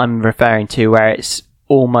bit that I'm referring to, where it's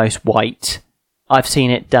almost white, I've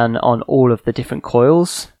seen it done on all of the different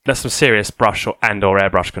coils. That's some serious brush or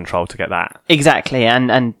airbrush control to get that. Exactly,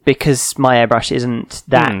 and because my airbrush isn't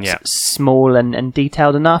that small and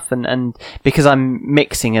detailed enough, and because I'm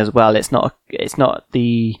mixing as well, it's not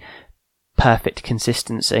the perfect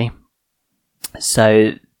consistency.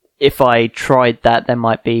 So if I tried that, there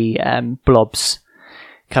might be blobs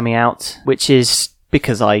coming out, which is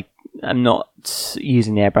because I am not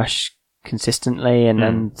using the airbrush consistently,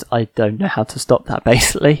 and I don't know how to stop that,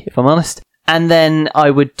 basically, if I'm honest. And then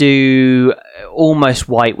I would do almost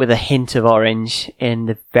white with a hint of orange in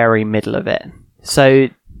the very middle of it. So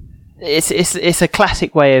it's a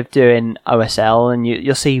classic way of doing OSL, and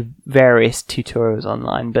you'll see various tutorials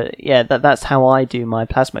online. But yeah, that's how I do my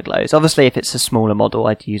plasma glows. Obviously, if it's a smaller model,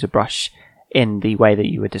 I'd use a brush in the way that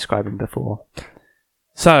you were describing before.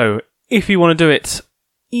 So, if you want to do it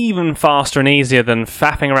even faster and easier than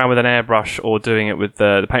faffing around with an airbrush or doing it with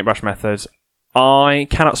the paintbrush methods, I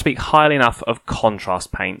cannot speak highly enough of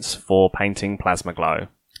contrast paints for painting plasma glow.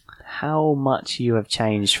 How much you have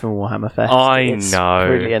changed from Warhammer Fest. It's know.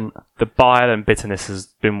 Brilliant. The bile and bitterness has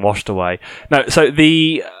been washed away. No, so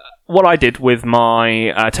what I did with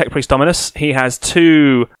my Tech Priest Dominus, he has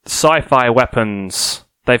two sci-fi weapons.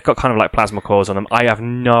 They've got kind of like plasma cores on them. I have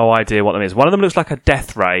no idea what them is. One of them looks like a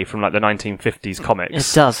death ray from like the 1950s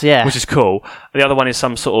comics. It does, yeah. Which is cool. The other one is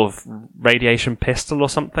some sort of radiation pistol or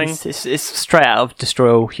something. It's straight out of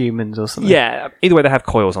Destroy All Humans or something. Yeah, either way they have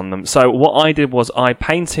coils on them. So what I did was I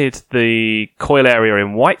painted the coil area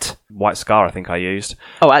in white. White Scar, I think I used.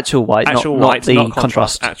 Oh, actual white, not the not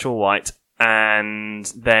contrast. Actual white. And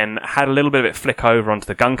then had a little bit of it flick over onto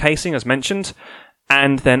the gun casing, as mentioned.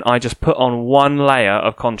 And then I just put on one layer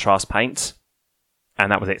of contrast paint, and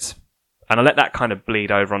that was it. And I let that kind of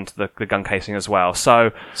bleed over onto the gun casing as well.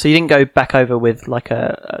 So you didn't go back over with like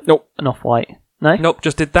an off-white? No? Nope,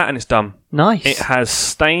 just did that and it's done. Nice. It has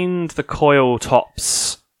stained the coil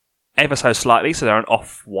tops ever so slightly, so they're an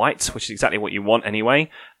off-white, which is exactly what you want anyway,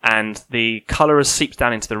 and the colour has seeped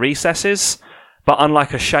down into the recesses, but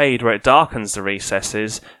unlike a shade where it darkens the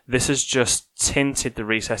recesses, this has just tinted the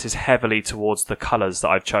recesses heavily towards the colours that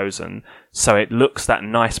I've chosen, so it looks that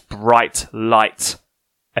nice bright light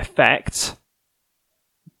effect,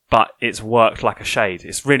 but it's worked like a shade.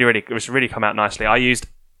 It's really come out nicely. I used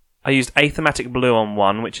Athematic Blue on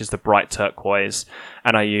one, which is the bright turquoise,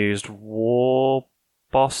 and I used Warboss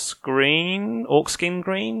Green, Orc Skin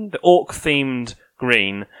Green, the Orc-themed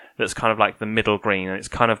green that's kind of like the middle green, and it's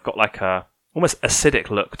kind of got like a almost acidic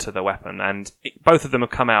look to the weapon, and both of them have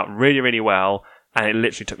come out really, really well, and it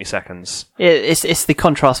literally took me seconds. It's the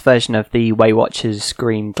contrast version of the Waywatcher's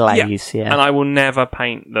green glaze, yeah. And I will never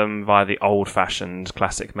paint them via the old-fashioned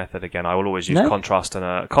classic method again. I will always use contrast and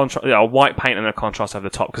a white paint and a contrast over the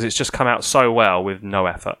top, because it's just come out so well with no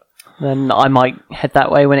effort. Then I might head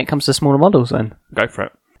that way when it comes to smaller models then. Go for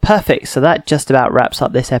it. Perfect. So that just about wraps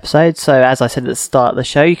up this episode. So as I said at the start of the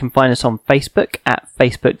show, you can find us on Facebook at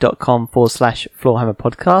facebook.com/Floorhammer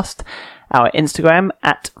Podcast, our Instagram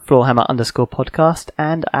at Floorhammer_podcast,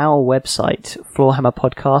 and our website,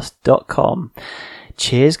 floorhammerpodcast.com.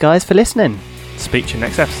 Cheers, guys, for listening. Speak to you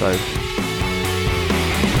next episode.